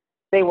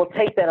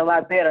take that a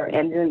lot better,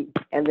 and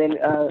then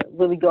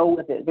really go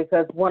with it.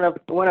 Because one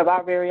of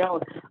our very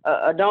own,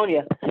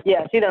 Adonia,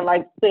 yeah, she doesn't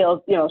like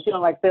sales. You know, she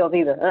don't like sales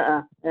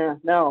either.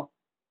 No.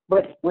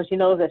 But when she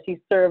knows that she's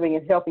serving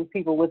and helping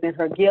people within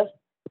her gifts,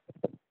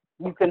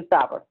 you couldn't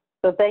stop her.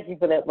 So thank you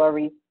for that,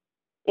 Maurice.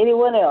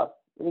 Anyone else?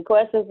 Any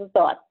questions or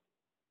thoughts?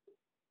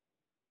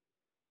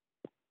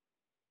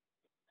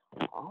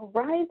 All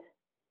right.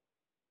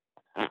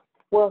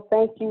 Well,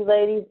 thank you,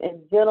 ladies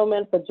and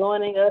gentlemen, for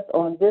joining us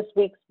on this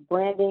week's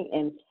Branding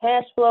and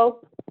Cash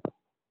Flow.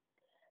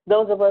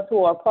 Those of us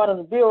who are part of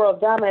the Bureau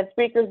of Dominant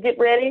Speakers, get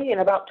ready. In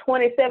about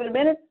 27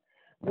 minutes,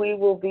 we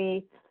will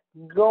be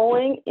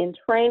going in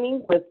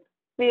training with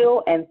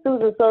Phil and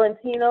Susan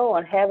Sorrentino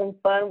on having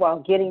fun while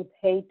getting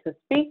paid to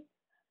speak.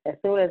 As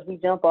soon as we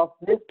jump off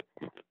this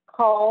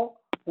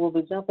call, we'll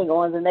be jumping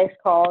on the next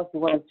call. If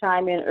you want to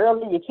chime in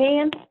early, you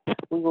can.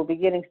 We will be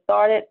getting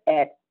started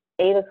at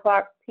 8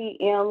 o'clock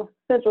p.m.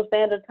 Central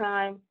Standard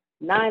Time,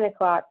 9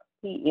 o'clock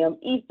p.m.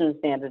 Eastern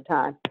Standard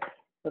Time.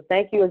 So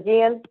thank you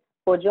again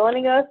for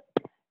joining us.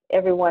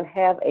 Everyone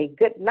have a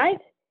good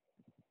night,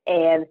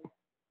 and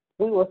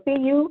we will see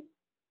you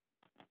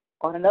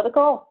on another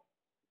call.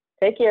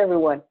 Take care,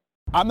 everyone.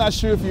 I'm not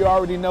sure if you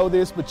already know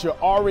this, but you're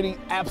already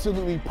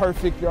absolutely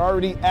perfect. You're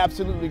already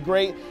absolutely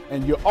great,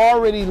 and you're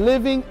already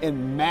living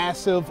in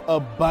massive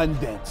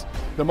abundance.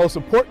 The most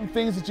important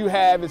things that you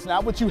have is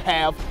not what you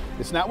have,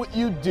 it's not what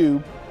you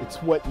do,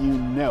 it's what you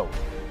know.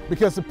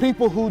 Because the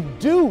people who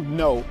do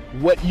know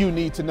what you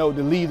need to know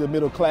to lead the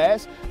middle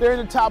class, they're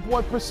in the top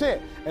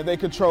 1%, and they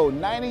control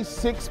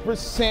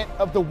 96%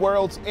 of the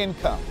world's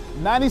income.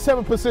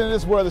 97% of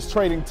this world is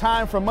trading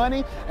time for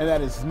money, and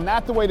that is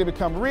not the way to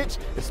become rich,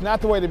 it's not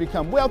the way to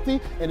become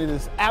wealthy, and it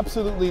is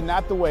absolutely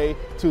not the way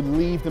to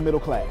leave the middle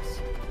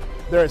class.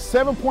 There are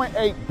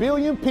 7.8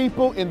 billion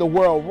people in the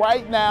world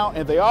right now,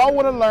 and they all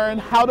want to learn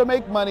how to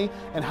make money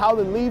and how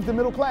to leave the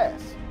middle class.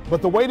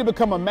 But the way to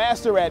become a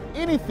master at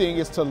anything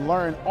is to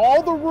learn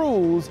all the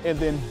rules and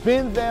then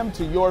bend them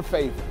to your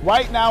favor.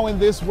 Right now in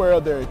this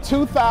world, there are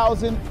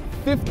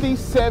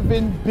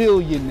 2,057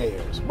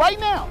 billionaires. Right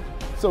now.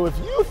 So if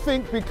you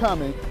think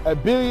becoming a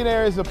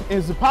billionaire is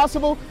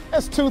impossible,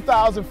 that's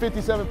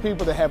 2,057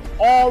 people that have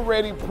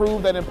already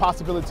proved that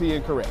impossibility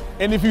incorrect.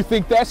 And if you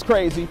think that's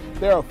crazy,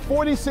 there are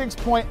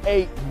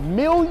 46.8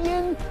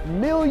 million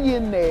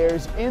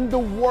millionaires in the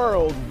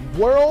world,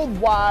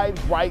 worldwide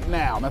right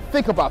now. Now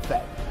think about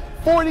that.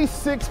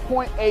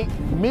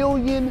 46.8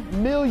 million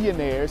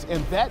millionaires,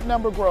 and that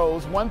number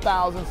grows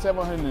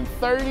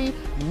 1,730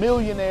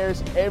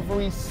 millionaires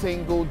every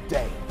single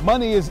day.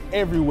 Money is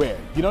everywhere.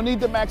 You don't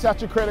need to max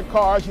out your credit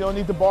cards. You don't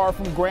need to borrow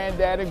from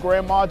granddad and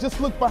grandma. Just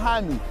look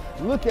behind me.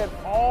 Look at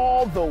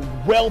all the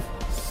wealth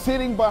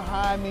sitting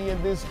behind me in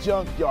this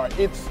junkyard.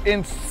 It's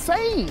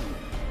insane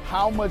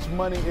how much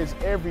money is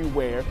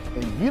everywhere,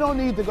 and you don't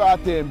need to go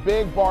out there and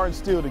beg, borrow, and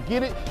steal to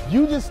get it.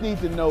 You just need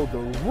to know the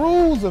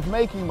rules of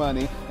making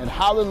money and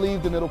how to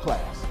leave the middle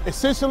class.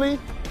 Essentially,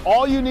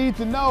 all you need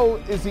to know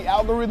is the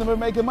algorithm of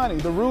making money,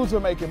 the rules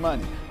of making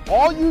money.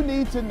 All you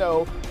need to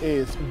know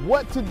is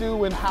what to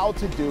do and how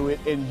to do it,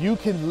 and you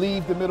can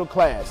leave the middle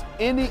class.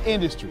 Any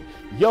industry,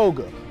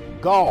 yoga,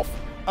 golf,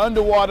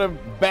 underwater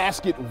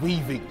basket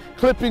weaving,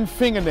 clipping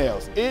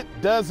fingernails, it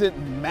doesn't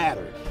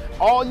matter.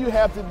 All you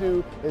have to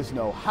do is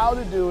know how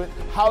to do it,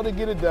 how to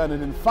get it done,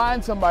 and then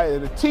find somebody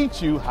to teach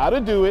you how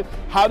to do it,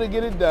 how to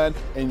get it done,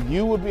 and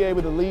you will be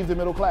able to leave the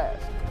middle class.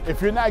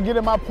 If you're not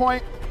getting my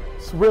point,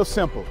 it's real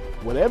simple.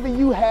 Whatever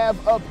you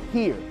have up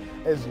here,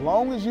 as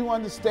long as you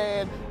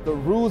understand the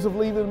rules of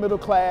leaving the middle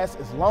class,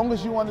 as long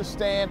as you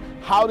understand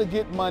how to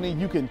get money,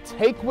 you can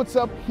take what's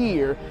up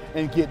here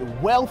and get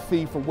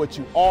wealthy from what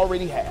you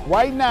already have.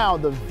 Right now,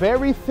 the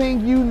very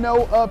thing you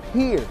know up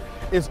here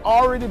is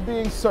already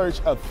being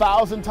searched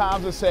 1,000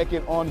 times a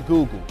second on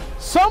Google.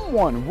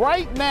 Someone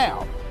right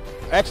now,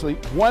 actually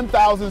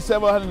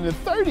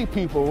 1,730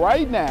 people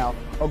right now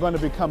are going to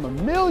become a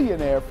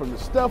millionaire from the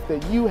stuff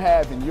that you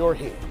have in your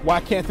head.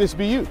 Why can't this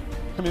be you?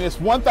 I mean, it's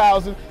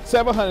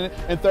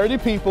 1,730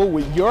 people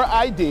with your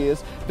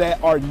ideas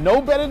that are no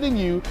better than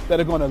you, that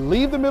are going to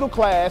leave the middle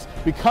class,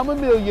 become a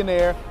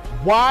millionaire.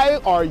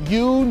 Why are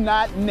you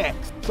not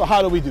next? So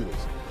how do we do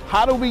this?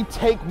 How do we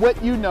take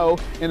what you know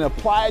and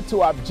apply it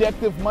to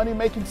objective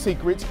money-making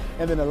secrets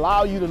and then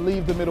allow you to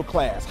leave the middle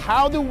class?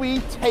 How do we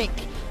take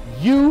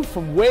you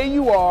from where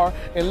you are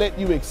and let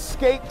you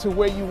escape to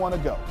where you want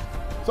to go?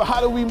 So how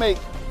do we make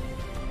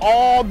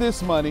all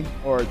this money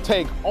or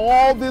take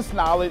all this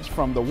knowledge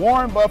from the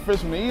Warren Buffetts,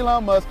 from the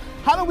Elon Musk?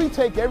 How do we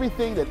take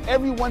everything that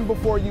everyone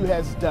before you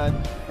has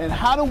done, and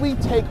how do we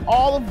take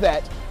all of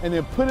that and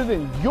then put it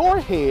in your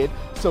head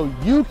so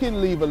you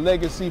can leave a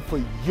legacy for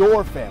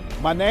your family?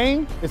 My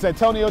name is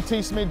Antonio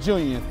T. Smith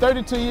Jr.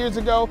 32 years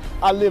ago,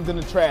 I lived in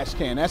a trash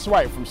can. That's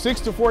right, from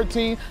 6 to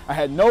 14, I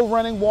had no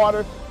running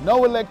water,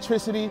 no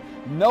electricity,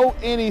 no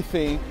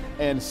anything,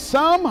 and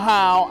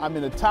somehow I'm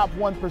in the top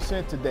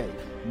 1% today.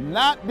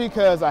 Not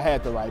because I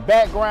had the right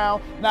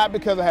background, not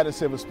because I had a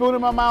silver spoon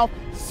in my mouth,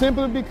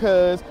 simply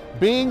because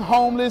being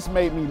homeless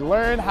made me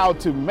learn how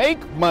to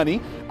make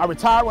money. I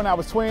retired when I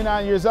was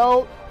 29 years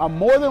old. I'm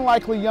more than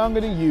likely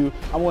younger than you.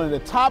 I'm one of the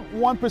top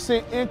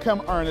 1%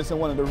 income earners in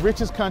one of the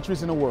richest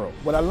countries in the world.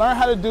 What I learned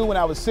how to do when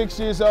I was 6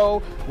 years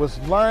old was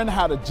learn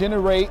how to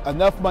generate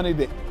enough money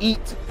to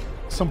eat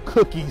some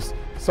cookies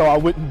so I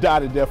wouldn't die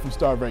to death from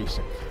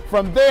starvation.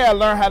 From there, I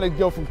learned how to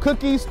go from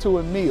cookies to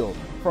a meal.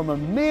 From a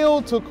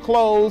meal to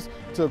clothes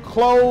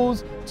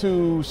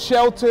to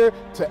shelter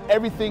to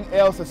everything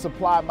else that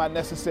supplied my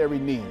necessary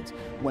needs.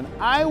 When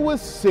I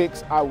was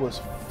 6, I was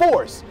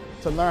forced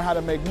to learn how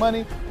to make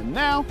money, and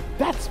now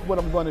that's what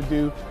I'm going to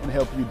do and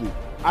help you do.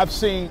 I've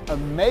seen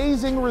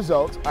amazing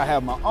results. I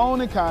have my own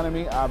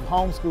economy, I've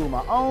homeschooled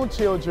my own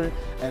children,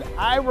 and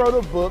I wrote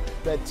a book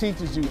that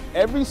teaches you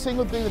every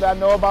single thing that I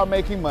know about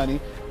making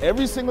money,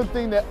 every single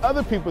thing that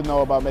other people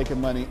know about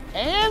making money,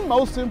 and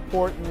most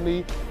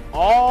importantly,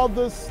 all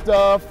the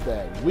stuff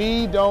that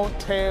we don't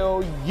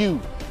tell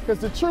you. Because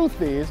the truth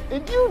is,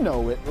 and you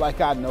know it like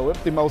I know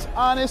it, the most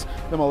honest,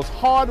 the most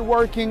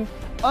hardworking,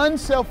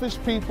 unselfish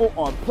people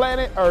on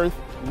planet Earth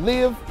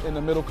live in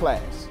the middle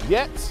class.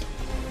 Yet,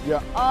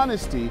 your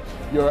honesty,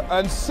 your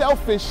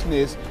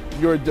unselfishness,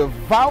 your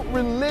devout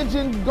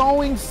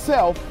religion-going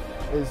self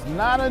is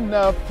not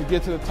enough to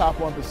get to the top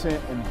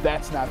 1%, and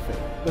that's not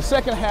fair. The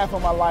second half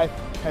of my life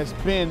has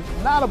been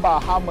not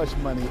about how much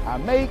money I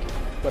make,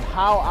 but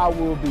how I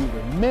will be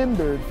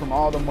remembered from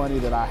all the money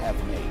that I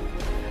have made.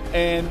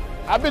 And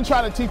I've been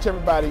trying to teach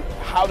everybody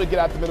how to get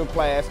out the middle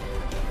class.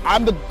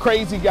 I'm the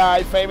crazy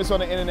guy famous on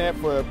the internet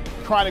for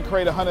trying to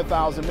create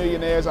 100,000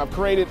 millionaires. I've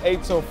created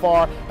 8 so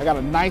far. I got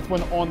a 9th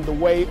one on the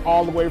way,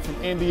 all the way from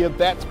India.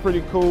 That's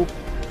pretty cool.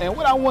 And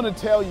what I want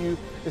to tell you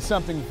is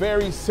something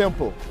very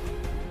simple.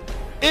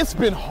 It's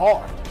been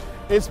hard.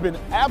 It's been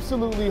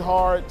absolutely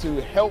hard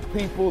to help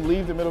people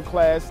leave the middle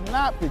class,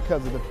 not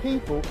because of the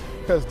people,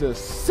 because the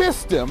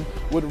system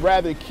would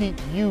rather keep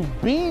you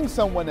being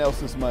someone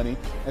else's money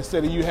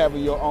instead of you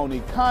having your own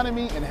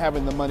economy and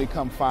having the money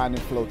come find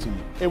and flow to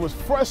you. It was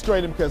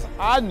frustrating because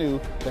I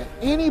knew that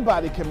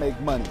anybody can make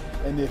money.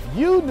 And if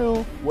you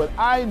knew what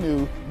I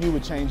knew, you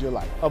would change your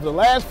life. Over the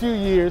last few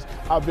years,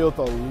 I've built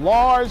a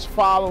large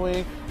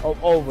following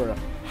of over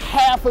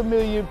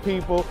 500,000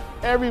 people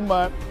every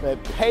month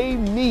that pay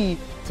me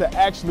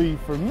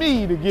for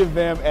me to give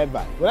them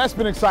advice. Well, that's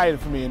been exciting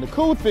for me. And the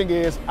cool thing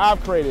is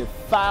I've created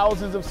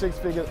thousands of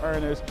six-figure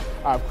earners.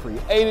 I've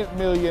created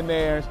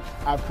millionaires.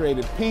 I've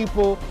created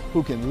people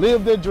who can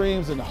live their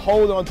dreams and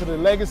hold on to their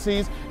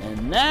legacies.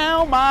 And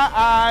now my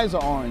eyes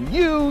are on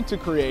you to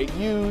create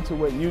you to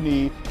what you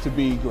need to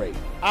be great.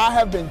 I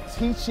have been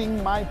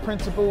teaching my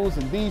principles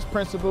and these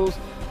principles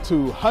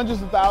to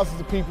hundreds of thousands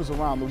of people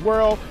around the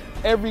world,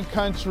 every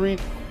country,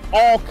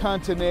 all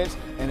continents,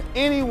 and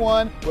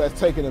anyone who has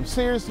taken them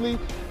seriously,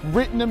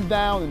 written them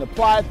down, and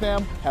applied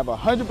them have a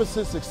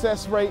 100%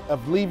 success rate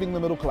of leaving the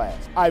middle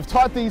class. I've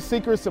taught these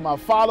secrets to my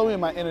following,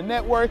 my inner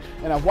network,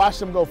 and I've watched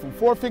them go from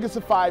 4 figures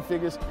to 5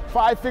 figures,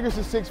 5 figures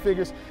to 6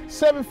 figures,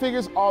 7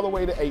 figures, all the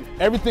way to 8.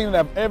 Everything that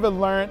I've ever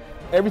learned,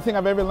 everything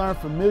I've ever learned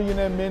from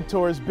millionaire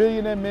mentors,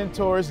 billionaire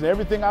mentors, and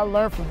everything I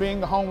learned from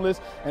being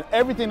homeless, and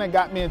everything that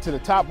got me into the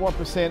top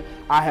 1%,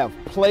 I have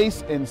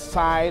placed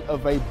inside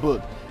of a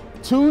book.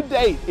 To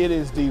date, it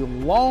is the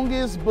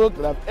longest book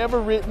that I've ever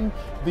written,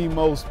 the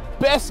most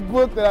best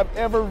book that I've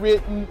ever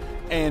written,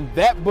 And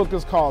that book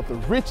is called The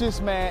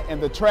Richest Man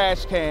and the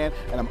Trash Can,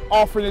 and I'm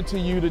offering it to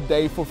you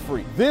today for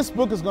free. This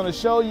book is going to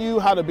show you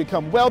how to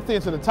become wealthy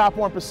into the top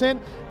 1%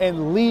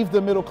 and leave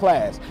the middle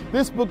class.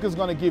 This book is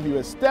going to give you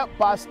a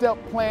step-by-step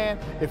plan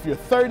if you're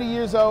 30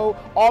 years old,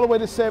 all the way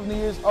to 70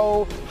 years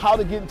old, how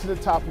to get into the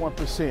top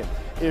 1%.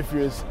 If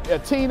you're a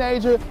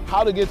teenager,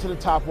 how to get to the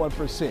top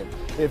 1%.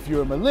 If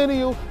you're a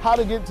millennial, how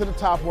to get to the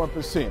top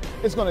 1%.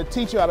 It's going to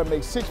teach you how to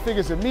make 6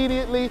 figures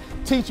immediately,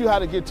 teach you how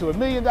to get to $1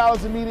 million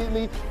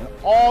immediately, and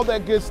all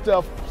that good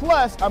stuff.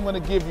 Plus, I'm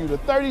going to give you the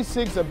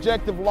 36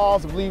 objective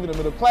laws of leaving the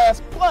middle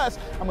class. Plus,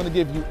 I'm going to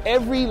give you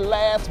every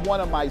last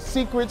one of my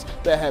secrets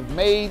that have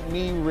made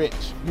me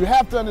rich. You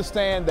have to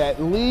understand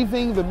that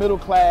leaving the middle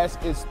class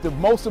is the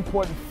most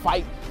important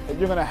fight that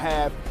you're going to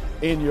have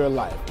in your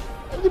life.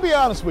 To be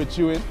honest with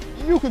you, and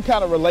you can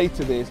kind of relate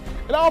to this,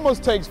 it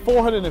almost takes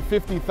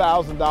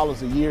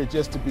 $450,000 a year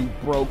just to be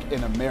broke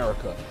in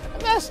America.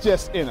 And that's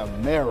just in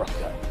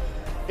America.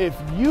 If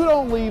you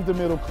don't leave the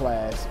middle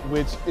class,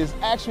 which is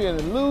actually an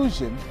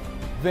illusion,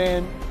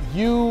 then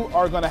you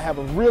are going to have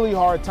a really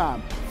hard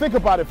time. Think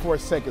about it for a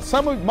second.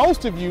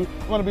 Most of you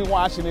going to be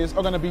watching this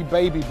are going to be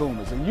baby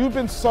boomers, and you've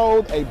been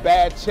sold a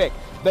bad check.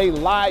 They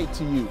lied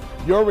to you.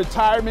 Your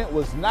retirement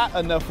was not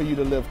enough for you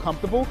to live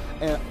comfortable,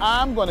 and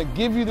I'm going to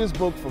give you this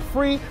book for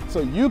free so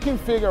you can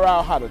figure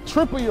out how to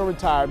triple your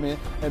retirement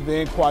and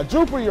then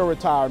quadruple your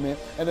retirement,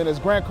 and then, as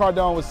Grant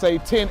Cardone would say,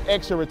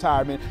 10x your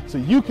retirement so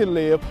you can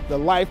live the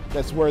life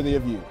that's worthy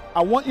of you.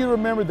 I want you to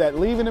remember that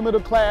leaving the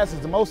middle class is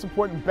the most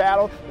important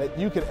battle that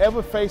you could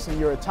ever face in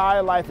your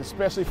entire life,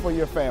 especially for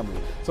your family.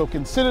 So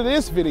consider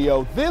this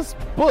video, this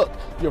book,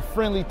 your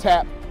friendly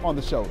tap on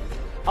the shoulder.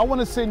 I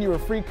want to send you a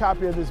free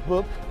copy of this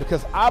book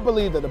because I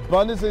believe that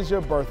abundance is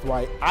your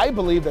birthright. I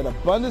believe that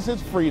abundance is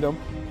freedom,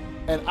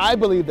 and I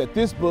believe that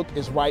this book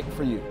is right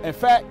for you. In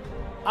fact,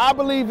 I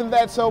believe in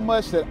that so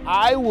much that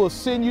I will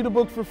send you the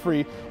book for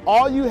free.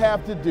 All you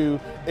have to do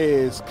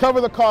is cover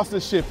the cost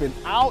of shipping.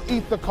 I'll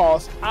eat the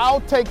cost.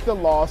 I'll take the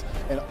loss.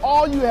 And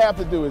all you have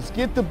to do is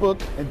get the book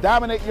and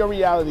dominate your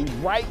reality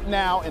right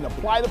now and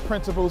apply the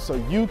principles so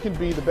you can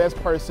be the best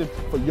person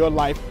for your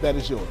life that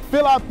is yours.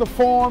 Fill out the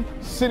form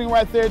sitting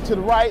right there to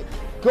the right.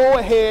 Go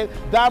ahead,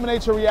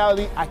 dominate your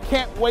reality. I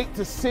can't wait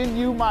to send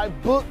you my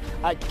book.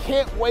 I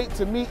can't wait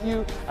to meet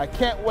you. I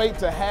can't wait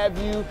to have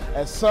you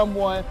as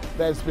someone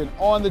that's been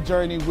on the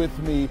journey with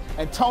me.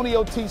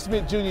 Antonio T.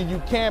 Smith Jr.,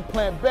 you can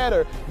plan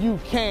better. You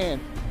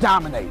can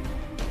dominate.